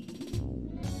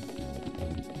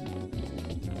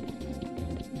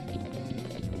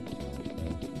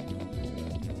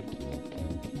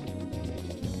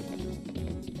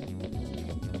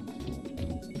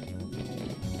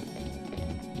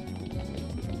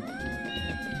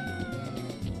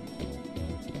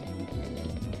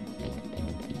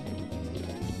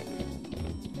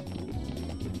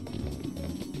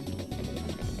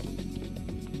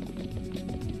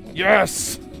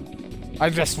 Yes! I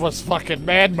just was fucking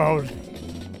man mode.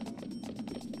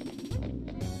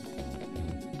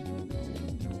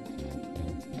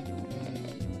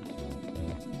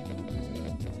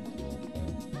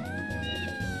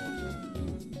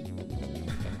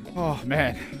 Oh,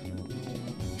 man.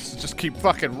 Just keep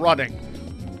fucking running.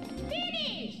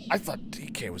 I thought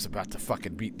DK was about to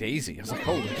fucking beat Daisy. I was like,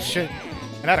 holy shit.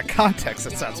 And out of context,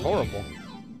 that sounds horrible.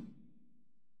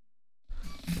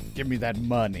 Give me that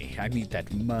money. I need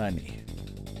that money.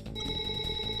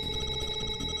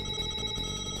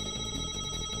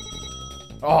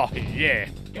 Oh, yeah.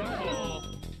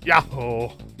 Yahoo!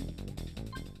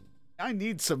 I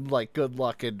need some, like, good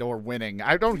luck or winning.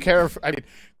 I don't care if... I mean,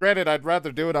 granted, I'd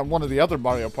rather do it on one of the other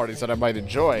Mario parties that I might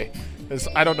enjoy. Because,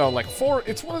 I don't know, like,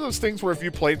 it's one of those things where if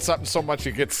you played something so much,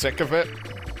 you get sick of it.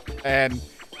 And...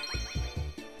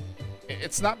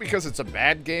 it's not because it's a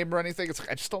bad game or anything. It's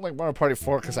I just don't like Mario Party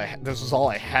 4 because this was all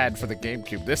I had for the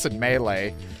GameCube. This and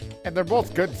Melee, and they're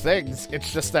both good things.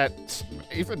 It's just that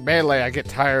even Melee I get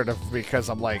tired of because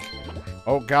I'm like,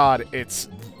 oh God, it's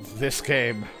this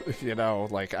game. You know,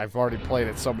 like I've already played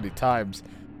it so many times.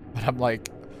 But I'm like,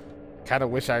 kind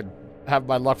of wish I'd have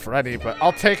my luck for any. But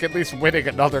I'll take at least winning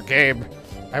another game.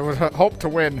 I would hope to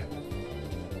win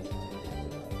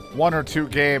 1 or 2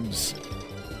 games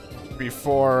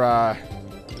before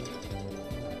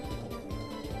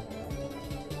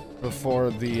before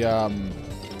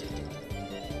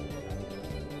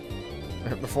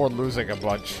losing a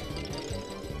bunch.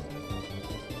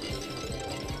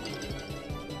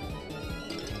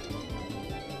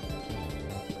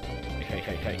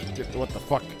 Hey, what the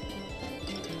fuck?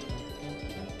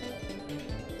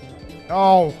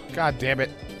 Oh, god damn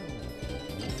it.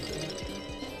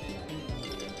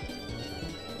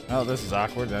 Oh, this is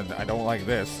awkward, and I don't like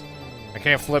this. I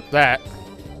can't flip that.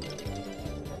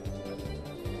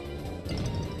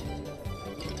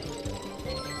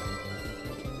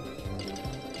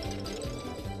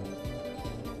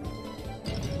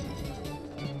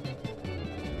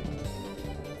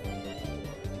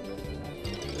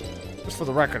 Just for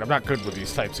the record, I'm not good with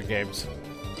these types of games.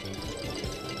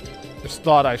 Just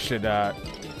thought I should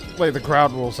lay the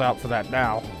ground rules out for that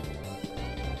now.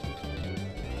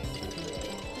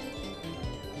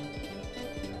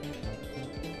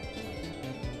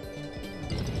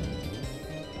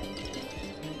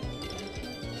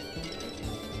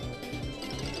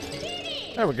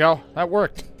 There we go. That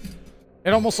worked.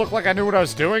 It almost looked like I knew what I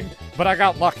was doing, but I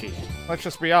got lucky. Let's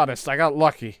just be honest. I got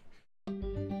lucky.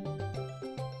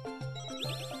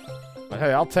 But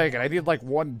hey, I'll take it. I need like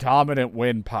 1 dominant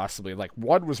win, possibly. Like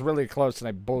 1 was really close, and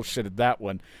I bullshitted that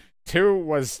one. 2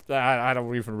 was... I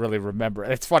don't even really remember.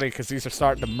 It's funny, because these are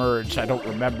starting to merge. I don't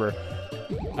remember.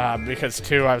 Because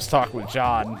 2, I was talking with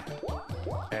John.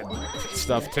 And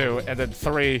stuff, too. And then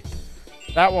 3,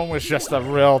 that one was just a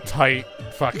real tight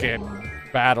fucking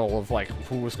battle of, like,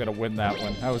 who was going to win that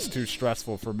one. That was too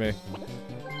stressful for me.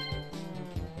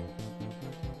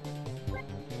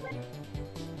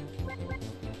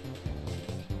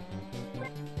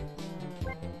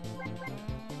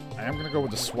 I am going to go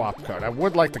with the swap card. I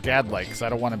would like the Gadlight because I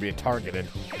don't want to be targeted.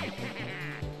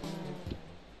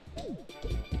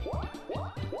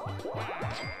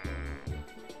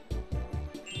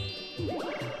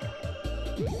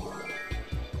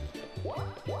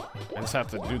 I just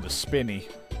have to do the spinny.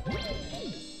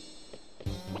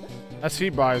 Unless he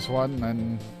buys one,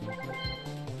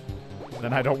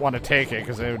 then I don't want to take it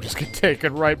because it would just get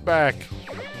taken right back.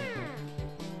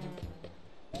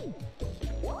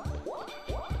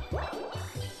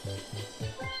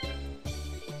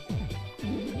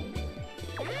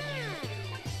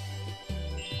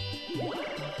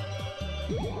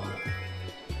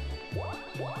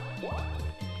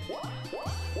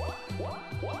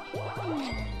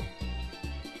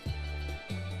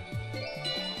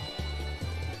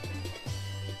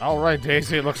 Alright,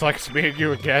 Daisy, it looks like it's me and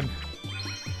you again.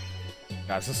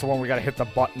 Guys, this is the one we gotta hit the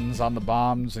buttons on the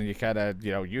bombs, and you kinda,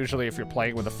 you know, usually if you're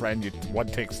playing with a friend, one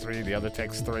takes 3, the other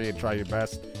takes 3, and try your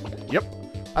best. Yep.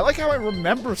 I like how I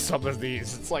remember some of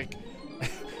these. It's like,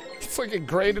 it's like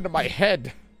ingrained into my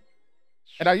head.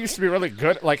 And I used to be really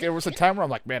good. Like, there was a time where I'm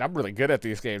like, man, I'm really good at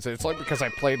these games. And it's like because I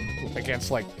played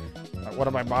against, like, one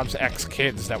of my mom's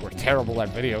ex-kids that were terrible at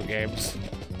video games.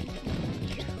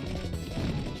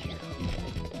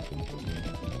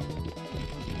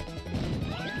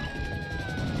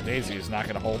 Daisy is not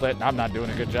going to hold it, and I'm not doing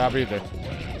a good job either.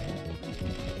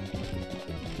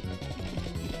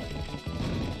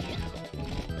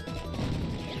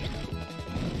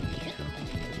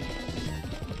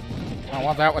 I don't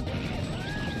want that one.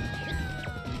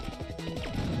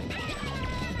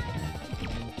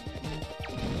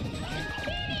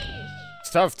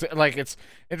 It's tough to, like, it's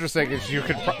interesting is you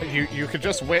could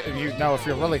just wait, you know, if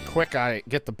you're really quick on it,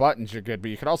 get the buttons, you're good, but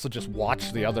you could also just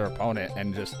watch the other opponent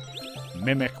and just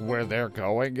mimic where they're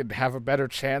going and have a better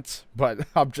chance. But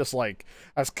I'm just like,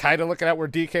 I was kind of looking at where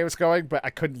DK was going, but I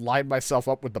couldn't line myself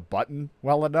up with the button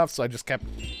well enough, so I just kept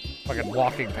fucking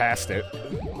walking past it.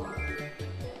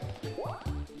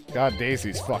 God,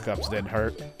 Daisy's fuck-ups didn't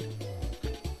hurt.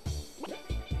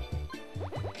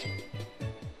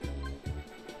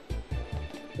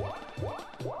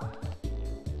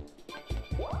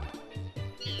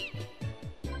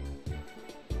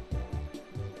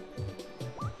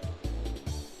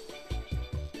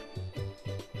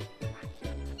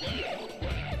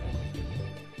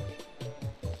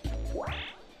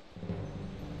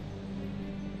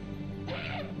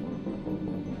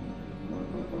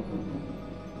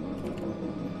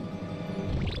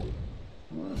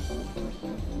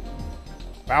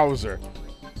 Bowser.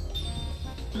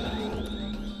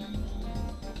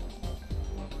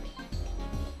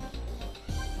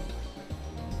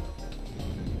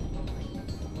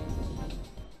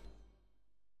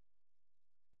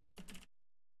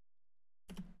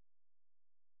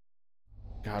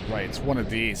 God, right, it's one of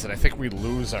these, and I think we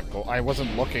lose our goal. I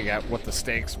wasn't looking at what the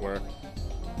stakes were.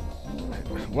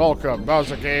 Welcome,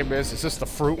 Bowser game is this the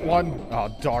fruit one?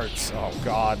 Oh, darts, oh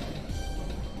god.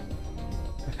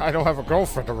 I don't have a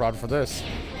girlfriend to run for this.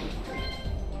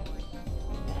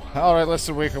 Alright,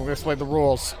 listen, we can explain the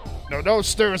rules. No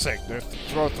snoozing.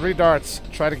 Throw 3 darts.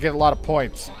 Try to get a lot of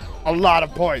points. A lot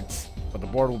of points! But the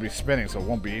board will be spinning, so it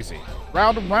won't be easy.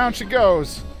 Round and round she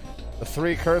goes. The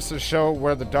 3 curses show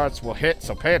where the darts will hit,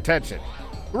 so pay attention.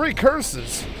 3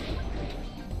 curses!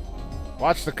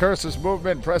 Watch the curses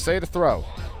movement and press A to throw.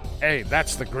 A,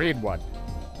 that's the green one.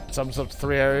 Sums up to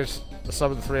 3 areas. The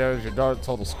sum of the 3 areas your dart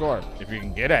total score. If you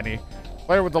can get any.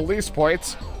 Player with the least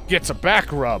points gets a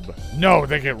back rub. No,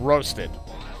 they get roasted.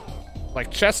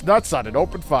 Like chestnuts on an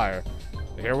open fire.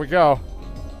 Here we go.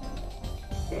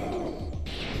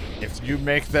 If you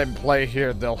make them play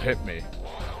here, they'll hit me.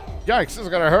 Yikes, this is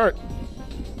gonna hurt.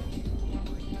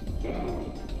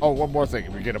 Oh, one more thing.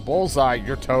 If you get a bullseye,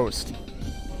 you're toast.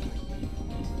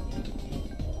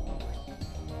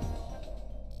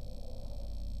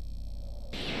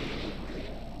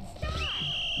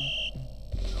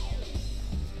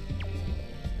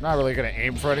 Not really gonna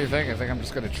aim for anything. I think I'm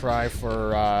just gonna try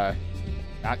for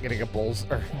not getting a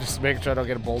bullseye, or just making sure I don't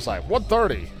get a bullseye.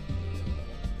 130.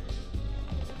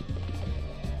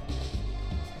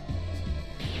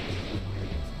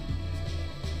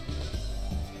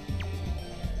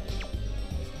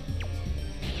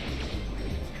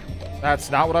 That's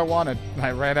not what I wanted.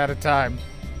 I ran out of time.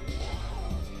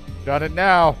 Got it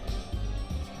now.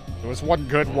 There was one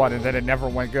good one, and then it never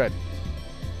went good.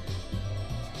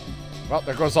 Well,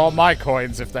 there goes all my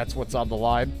coins, if that's what's on the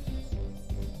line.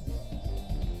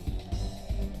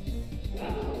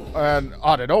 And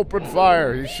on an open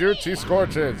fire, he shoots, he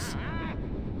scorches.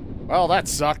 Well, that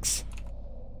sucks.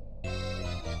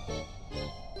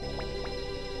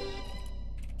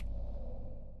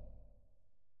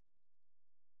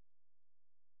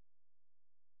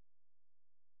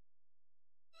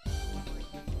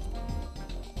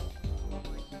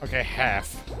 Okay,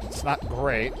 half. It's not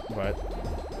great, but...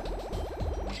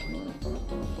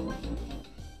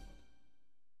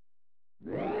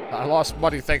 I lost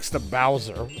money thanks to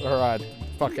Bowser, or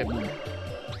fucking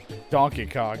Donkey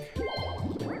Kong.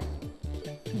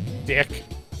 Dick.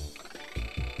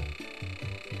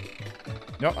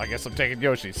 Nope, I guess I'm taking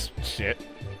Yoshi's. Shit.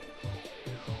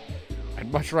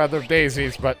 I'd much rather have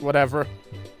Daisy's, but whatever.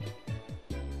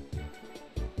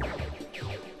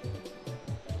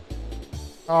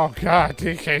 Oh god,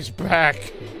 DK's back.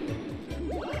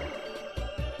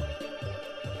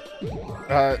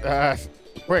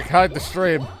 Quick, hide the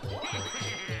stream.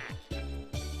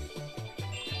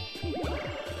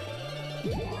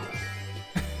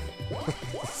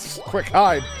 quick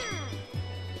hide.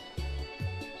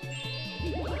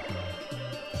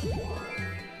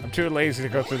 I'm too lazy to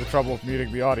go through the trouble of muting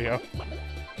the audio.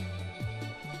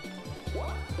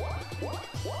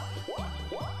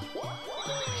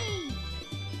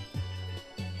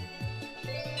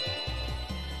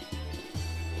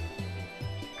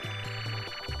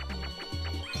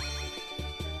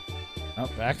 Oh,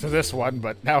 back to this one,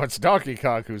 but now it's Donkey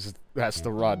Kong who has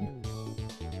to run.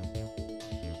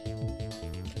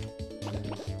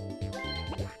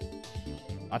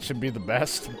 That should be the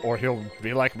best, or he'll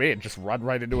be like me and just run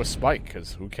right into a spike,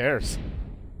 because who cares?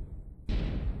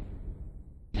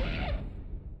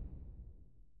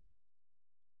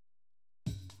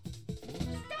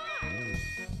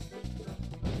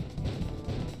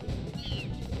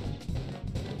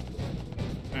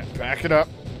 Back it up.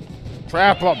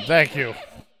 Trap him, thank you.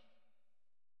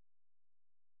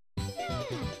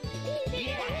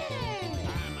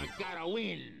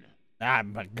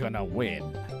 I'm gonna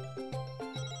win.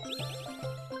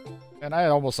 And I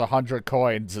had almost 100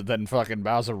 coins, and then fucking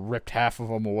Bowser ripped half of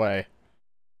them away.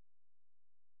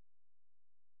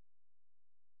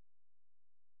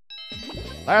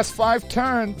 Last 5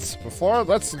 turns.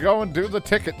 Let's go and do the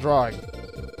ticket drawing.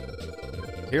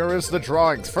 Here is the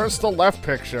drawings. First, the left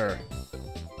picture.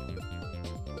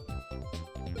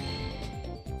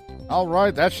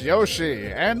 Alright, that's Yoshi.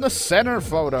 And the center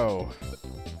photo.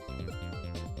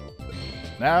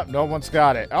 Nah, no one's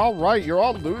got it. Alright, you're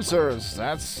all losers.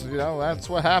 That's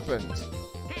what happens.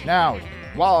 Now,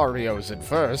 Wario's in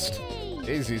first.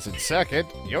 Daisy's in second.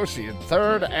 Yoshi in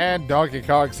third. And Donkey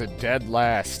Kong's in dead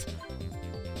last.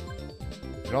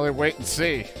 You can only wait and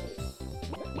see.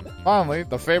 Finally,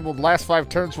 the fabled last 5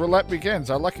 turns roulette begins.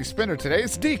 Our lucky spinner today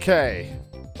is DK.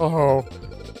 Oh.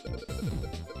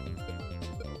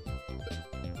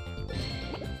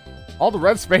 All the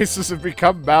red spaces have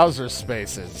become Bowser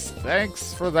spaces.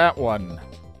 Thanks for that one.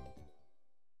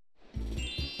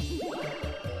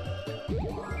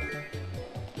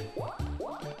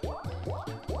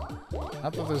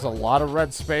 Not that there's a lot of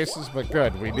red spaces, but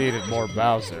good. We needed more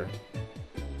Bowser.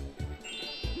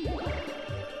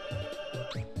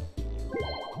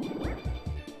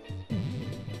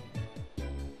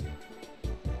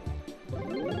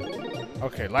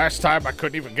 Okay, last time I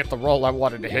couldn't even get the roll I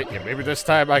wanted to hit you. Maybe this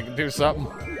time I can do something.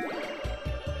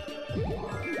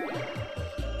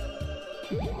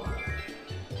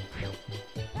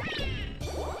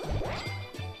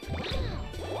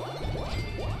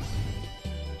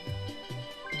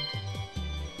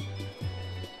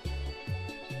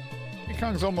 Donkey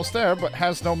Kong's almost there, but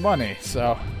has no money,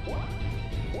 so...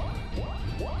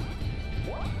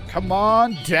 Come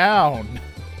on down!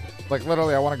 Like,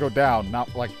 literally, I want to go down,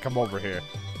 not, like, come over here.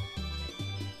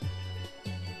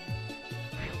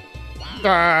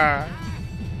 Ah.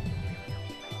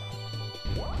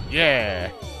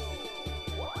 Yeah!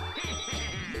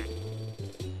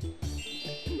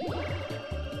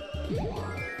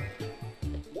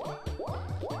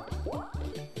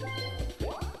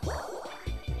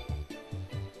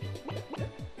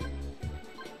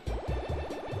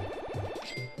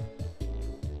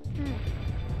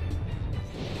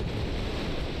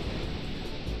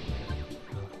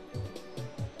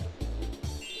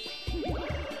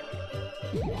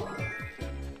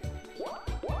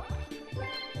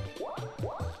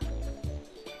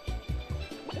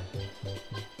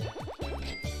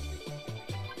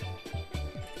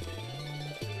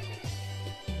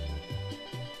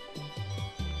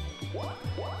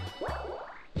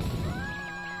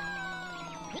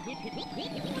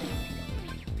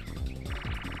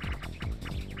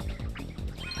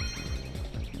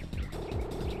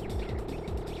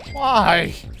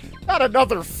 Why? Not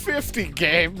another 50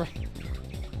 game.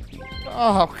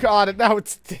 Oh god, and now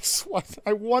it's this one.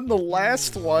 I won the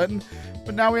last one,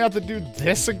 but now we have to do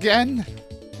this again?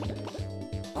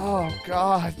 Oh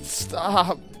god,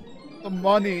 stop. The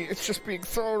money, it's just being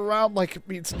thrown around like it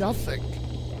means nothing.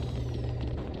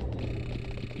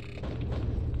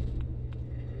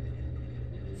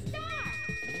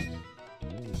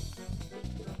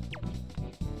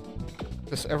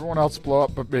 Just everyone else blow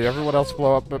up but me. Everyone else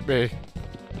blow up but me.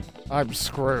 I'm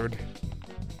screwed.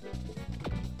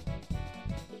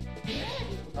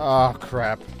 Oh,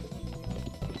 crap.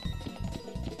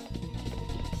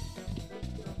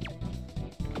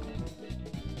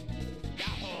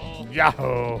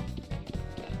 Yahoo!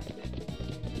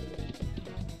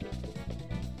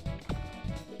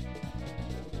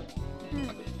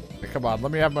 Hey, come on,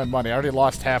 let me have my money. I already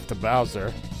lost half to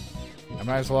Bowser. I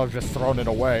might as well have just thrown it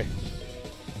away.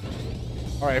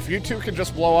 Alright, if you two can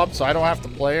just blow up so I don't have to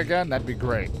play again, that'd be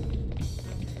great.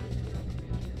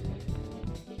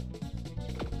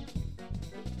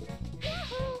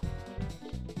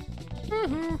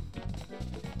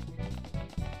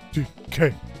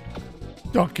 DK.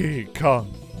 Donkey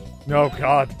Kong. No,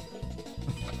 God.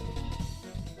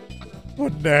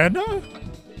 Banana?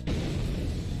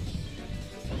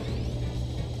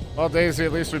 Well, Daisy,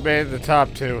 at least we made the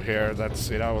top 2 here. That's,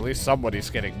 you know, at least somebody's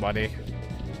getting money.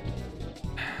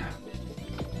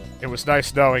 It was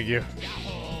nice knowing you.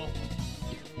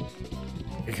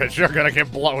 Because you're gonna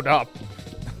get blown up.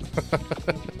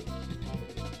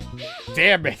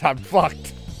 Damn it, I'm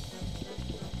fucked.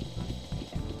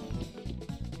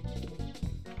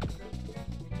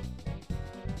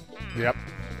 Yep.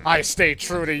 I stay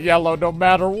true to yellow no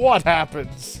matter what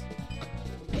happens.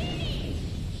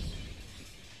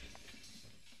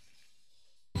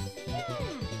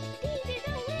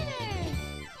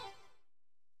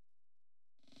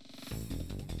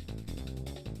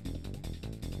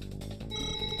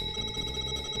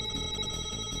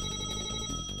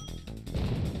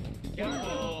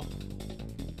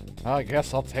 I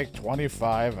guess I'll take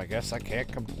 25. I guess I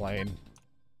can't complain.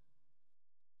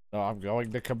 No, I'm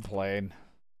going to complain.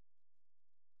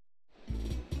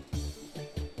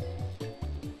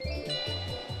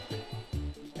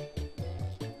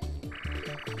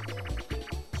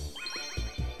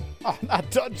 Oh, not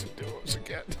Dungeon Duos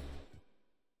again.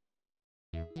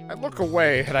 I look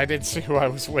away and I didn't see who I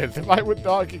was with. Am I with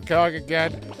Donkey Kong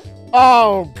again?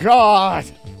 Oh, God!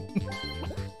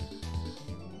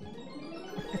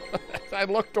 I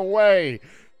looked away.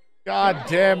 God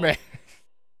damn it.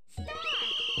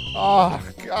 Oh,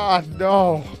 God,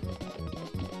 no.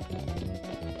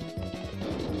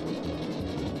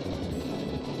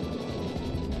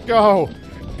 Go!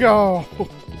 Go!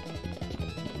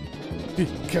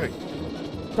 DK.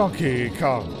 Donkey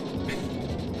Kong.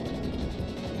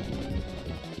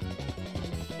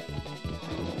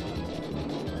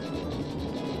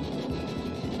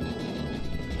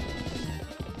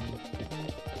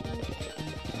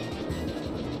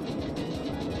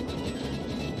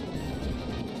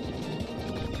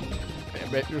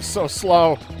 Damn it, you're so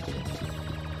slow.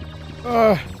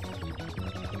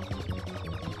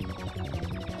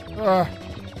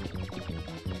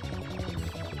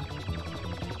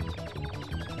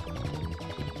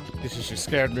 You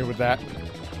scared me with that.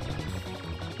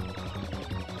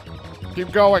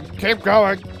 Keep going, keep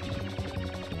going.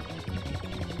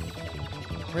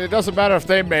 I mean, it doesn't matter if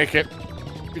they make it,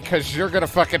 because you're gonna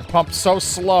fucking pump so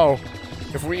slow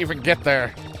if we even get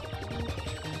there.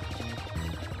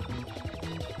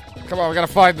 Come on, we gotta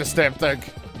find this damn thing.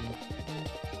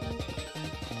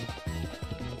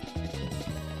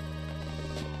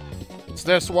 It's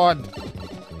this one.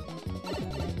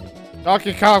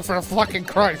 Donkey Kong, for the fucking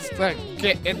Christ,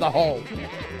 get in the hole.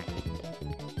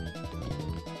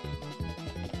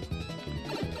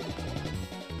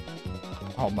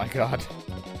 Oh my God.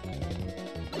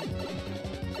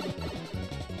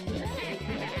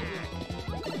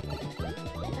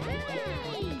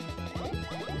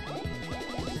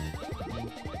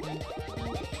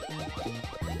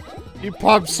 You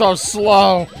pump so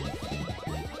slow.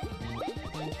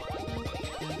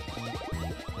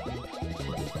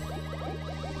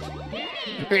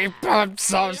 He pumps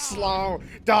so slow.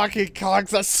 Donkey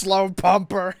Kong's a slow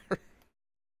pumper.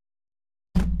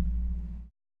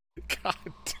 God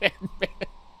damn it.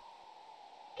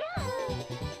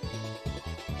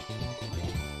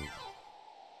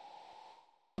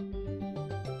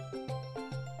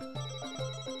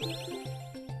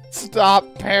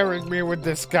 Stop pairing me with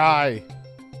this guy.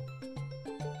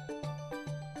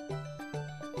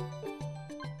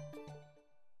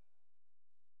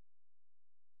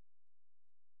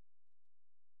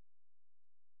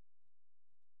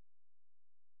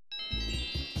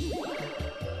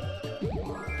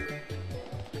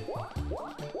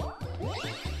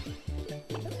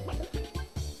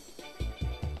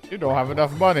 You don't have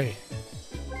enough money.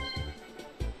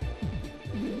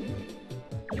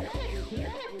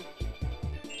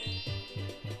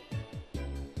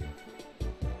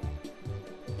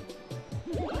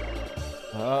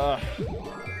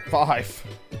 $5.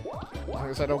 As long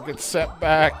as I don't get set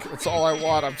back, that's all I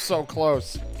want. I'm so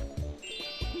close.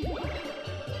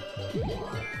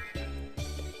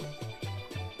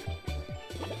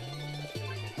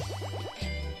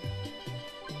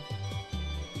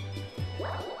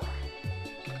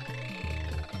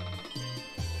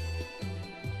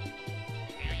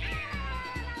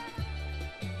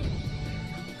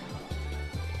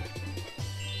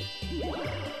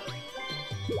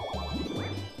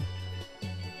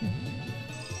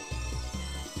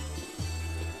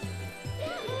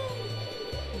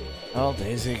 Well,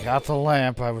 Daisy got the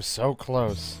lamp. I was so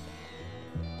close.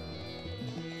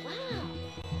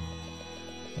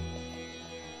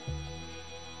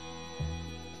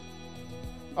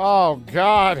 Oh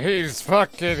god, he's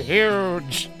fucking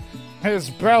huge. His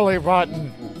belly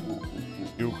button.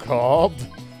 You called?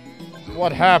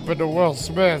 What happened to Will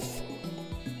Smith?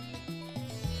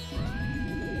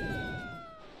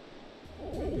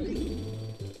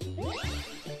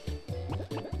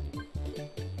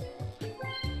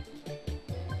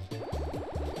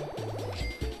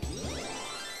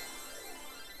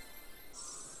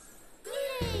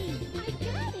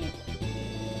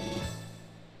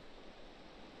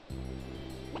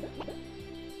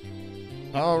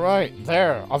 Alright,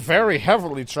 there. A very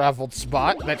heavily traveled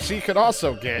spot that she could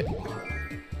also get.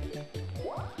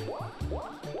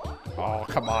 Oh,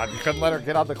 come on. You couldn't let her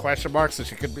get on the question mark so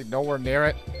she could be nowhere near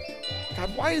it?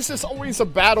 God, why is this always a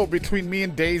battle between me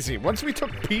and Daisy? Once we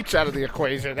took Peach out of the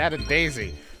equation and added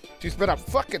Daisy, she's been a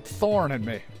fucking thorn in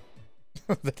me.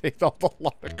 They thought a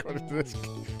lot of good at this.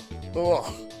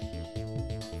 Ugh.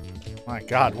 My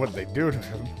god, what did they do to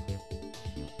him?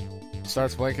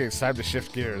 Starts blinking, it's time to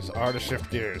shift gears. R to shift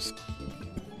gears.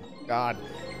 God,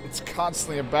 it's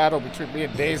constantly a battle between me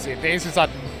and Daisy. And Daisy's on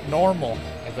normal,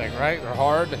 I think, right? Or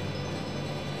hard.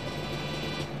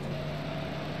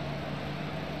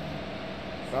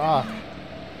 Ah.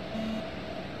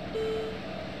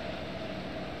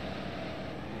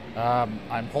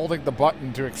 I'm holding the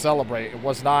button to accelerate. It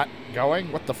was not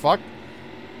going. What the fuck?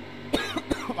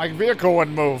 My vehicle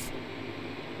wouldn't move.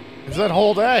 Is that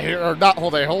hold A here? Or not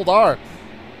hold A, hold R.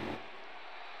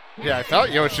 Yeah, I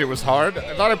thought Yoshi was hard.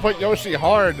 I thought I put Yoshi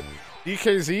hard.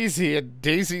 DK's easy and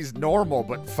Daisy's normal,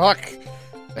 but fuck.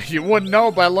 You wouldn't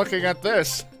know by looking at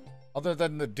this. Other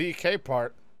than the DK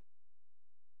part.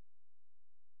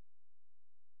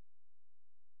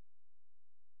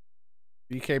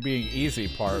 DK being easy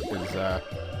part is,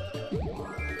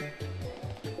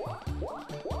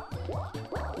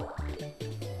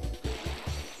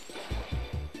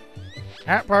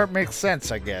 that part makes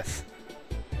sense, I guess.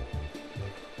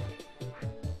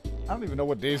 I don't even know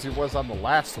what Daisy was on the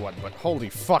last one, but holy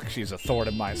fuck, she's a thorn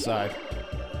in my side.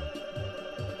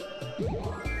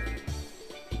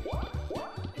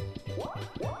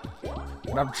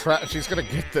 And she's gonna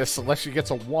get this unless she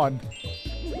gets a 1.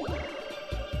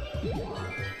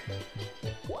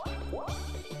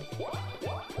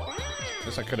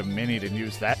 Guess I could have minied and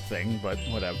used that thing, but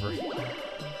whatever.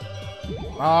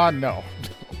 Ah, no.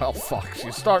 Well, fuck.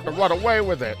 She's starting to run away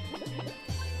with it.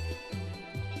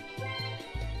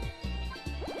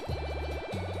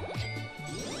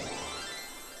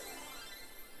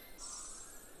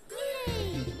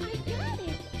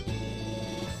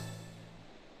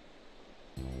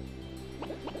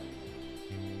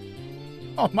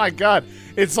 Oh my god.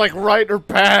 It's like right her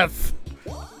path.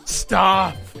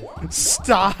 Stop.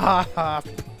 Stop.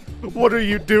 What are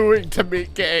you doing to me,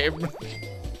 game?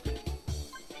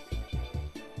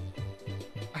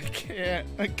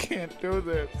 I can't do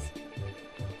this.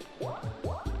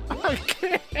 I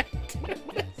can't do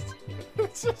this.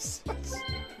 It's just...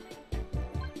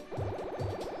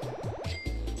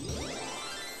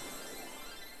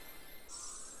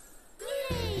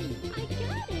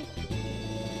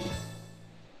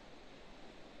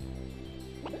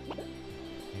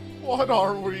 What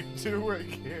are we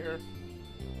doing here?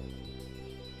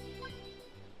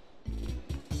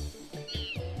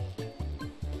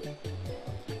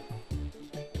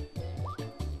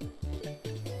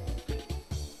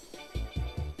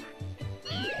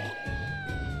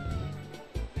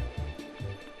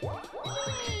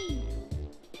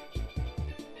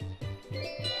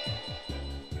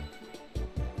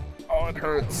 Oh, it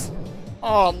hurts.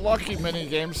 Oh, lucky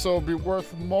minigame, so it'll be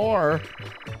worth more.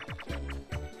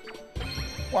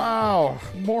 Wow,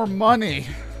 more money.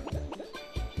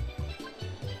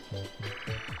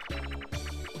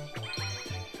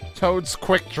 Toad's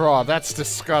quick draw, that's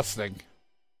disgusting.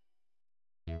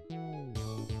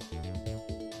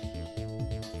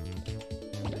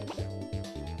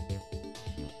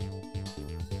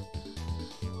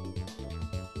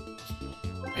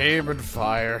 Aim and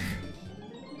fire.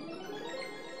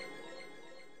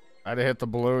 I'd hit the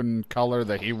balloon color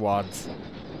that he wants.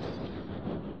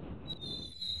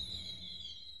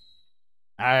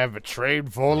 I have a train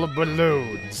full of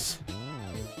balloons.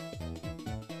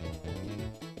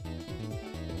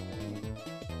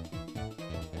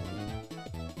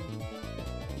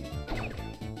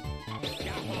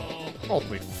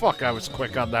 Holy fuck, I was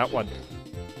quick on that one.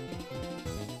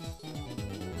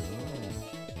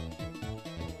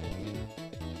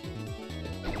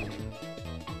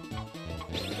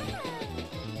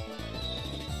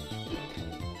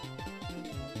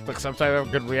 Look, sometimes I have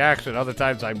a good reaction, other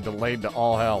times I'm delayed to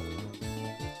all hell.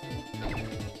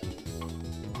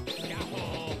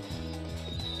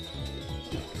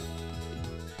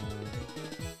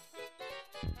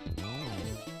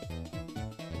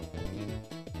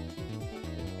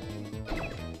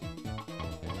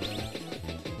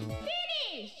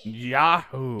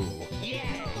 Yahoo! Yeah!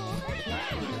 I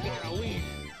got a wish.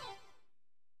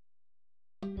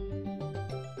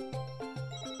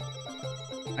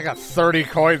 I got 30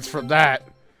 coins from that.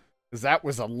 'Cause that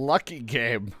was a lucky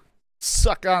game.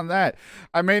 Suck on that.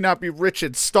 I may not be rich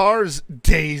in stars,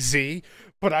 Daisy,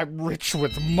 but I'm rich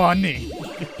with money.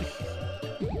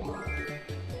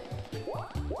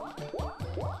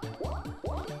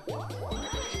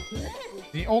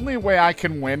 The only way I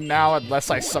can win now, unless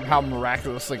I somehow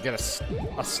miraculously get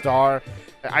a star,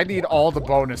 I need all the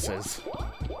bonuses.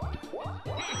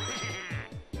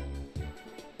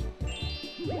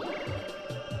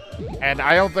 And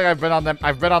I don't think I've been on them.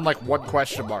 I've been on like one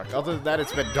question mark. Other than that,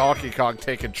 it's been Donkey Kong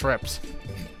taking trips.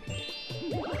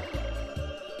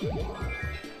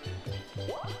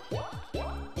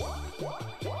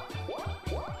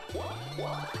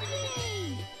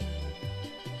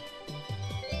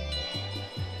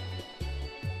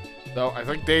 So I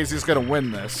think Daisy's gonna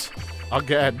win this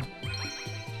again.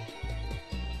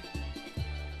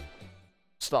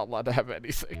 It's not allowed to have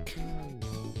anything.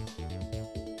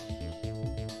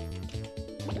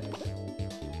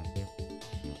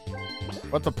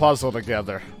 Put the puzzle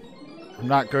together. I'm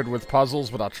not good with puzzles,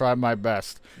 but I'll try my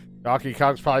best. Donkey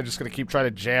Kong's probably just gonna keep trying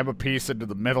to jam a piece into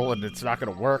the middle, and it's not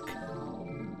gonna work.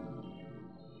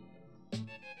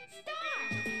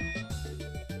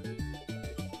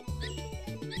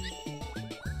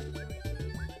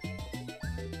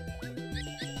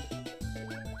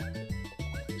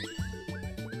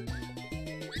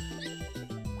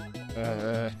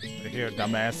 Here,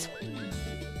 dumbass.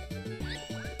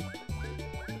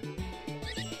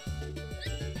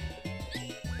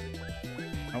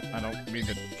 Oh, I don't mean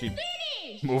to keep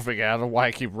moving it. I don't know why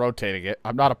I keep rotating it.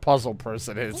 I'm not a puzzle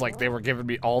person. It's like they were giving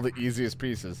me all the easiest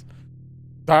pieces.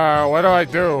 What do I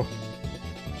do?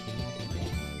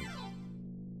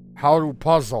 How to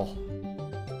puzzle?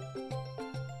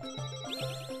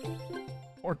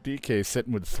 Poor DK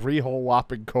sitting with 3 whole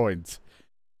whopping coins.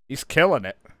 He's killing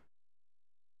it.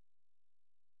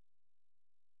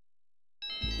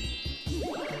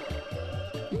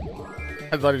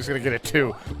 I thought he was going to get it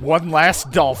too. One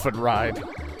last dolphin ride.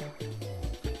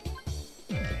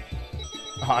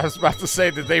 Oh, I was about to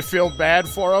say, did they feel bad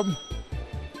for him?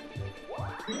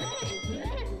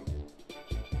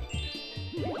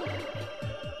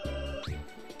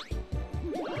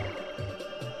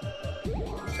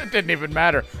 It didn't even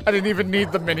matter. I didn't even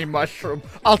need the mini mushroom.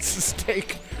 I'll just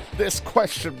take this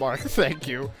question mark. Thank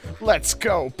you. Let's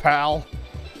go, pal.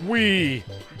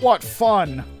 What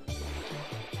fun.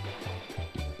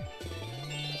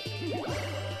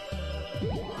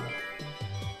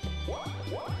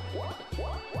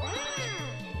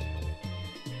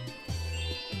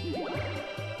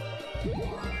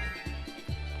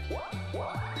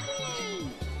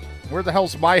 Where the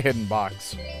hell's my hidden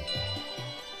box?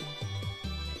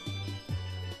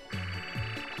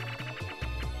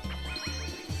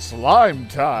 Slime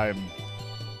time!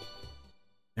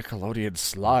 Nickelodeon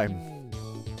slime.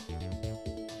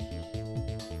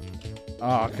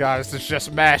 Oh god, this is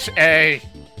just mash A!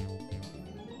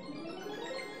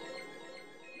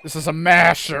 This is a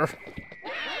masher!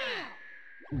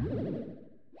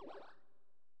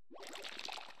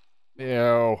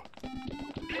 Ew.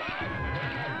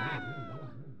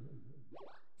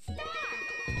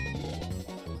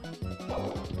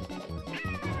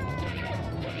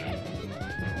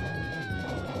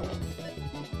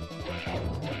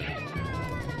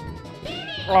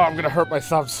 Oh, I'm gonna hurt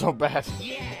myself so bad.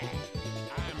 Yeah!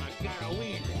 I'm gonna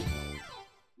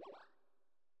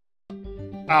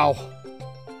win. Ow.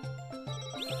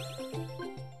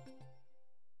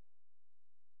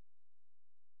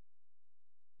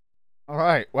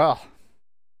 Alright, well.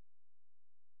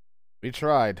 We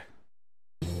tried.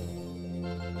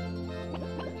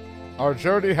 Our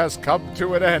journey has come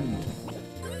to an end.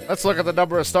 Let's look at the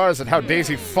number of stars and how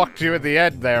Daisy fucked you at the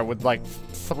end there with like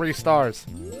 3 stars.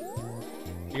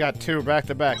 You got 2 back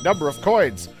to back. Number of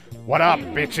coins. What up,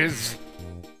 bitches?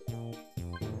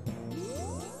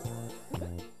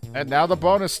 And now the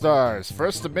bonus stars.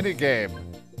 First the minigame.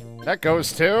 That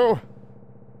goes to...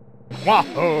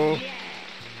 Wahoo! I'm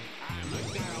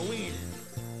gonna win.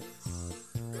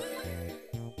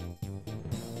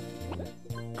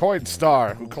 Coin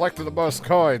star, who collected the most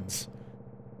coins.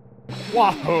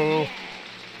 Wahoo! I'm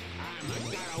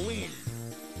gonna win.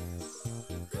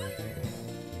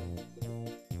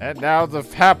 And now the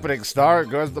happening star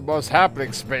goes to the most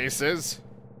happening spaces.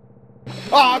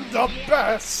 I'm the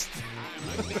best!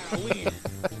 I'm gonna win.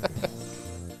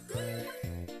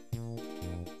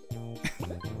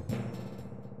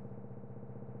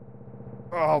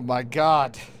 Oh my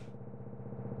god.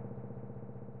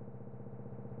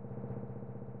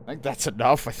 think that's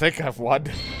enough. I think I've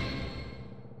won.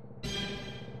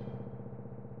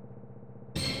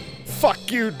 Fuck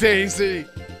you, Daisy!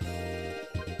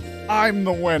 I'm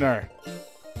the winner.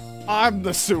 I'm the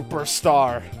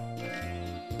superstar.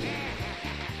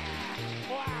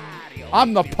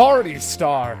 I'm the party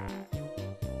star.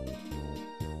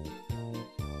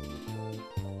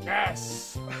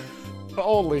 Yes!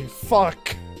 Holy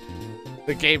fuck.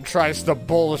 The game tries to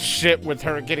bullshit with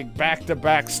her getting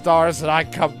back-to-back stars, and I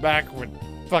come back with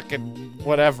fucking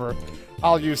whatever.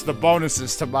 I'll use the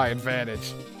bonuses to my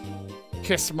advantage.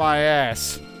 Kiss my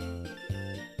ass.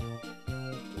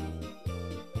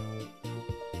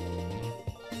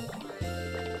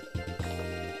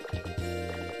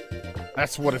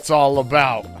 That's what it's all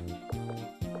about.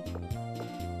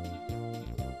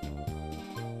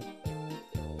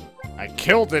 I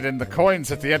killed it in the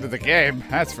coins at the end of the game,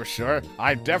 that's for sure.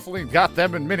 I definitely got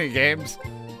them in minigames.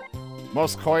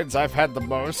 Most coins, I've had the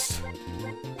most.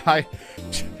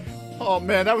 Oh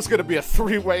man, that was gonna be a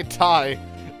three-way tie.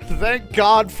 Thank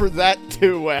God for that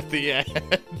too at the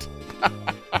end.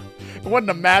 It wouldn't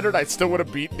have mattered, I still would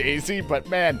have beat Daisy, but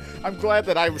man, I'm glad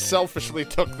that I selfishly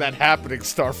took that happening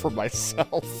star for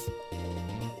myself.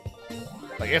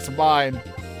 Like, it's mine.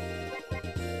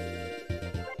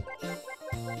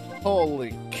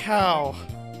 Holy cow.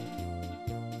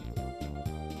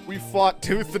 We fought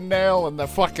tooth and nail in the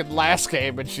fucking last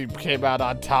game and she came out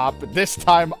on top, but this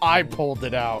time I pulled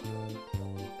it out.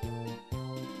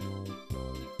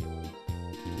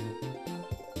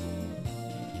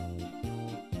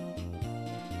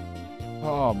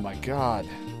 Oh my god.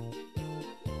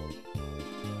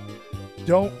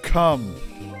 Don't come.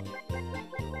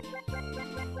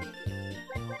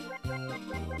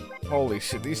 Holy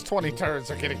shit, these 20 turns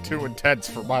are getting too intense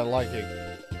for my liking.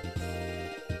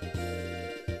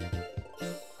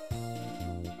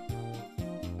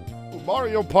 Ooh,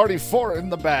 Mario Party 4 in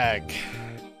the bag.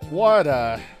 What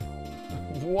a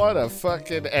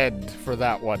fucking end for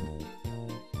that one.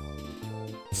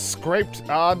 Scraped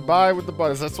on by with the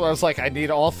bonus. That's why I was like, I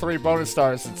need all 3 bonus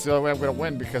stars. It's the only way I'm gonna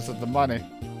win because of the money.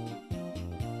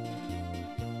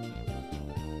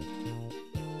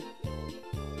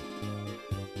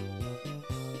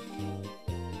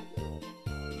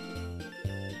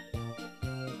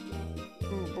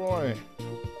 Oh boy.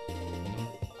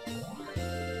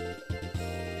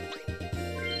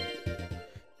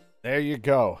 There you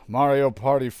go. Mario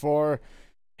Party 4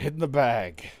 in the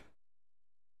bag.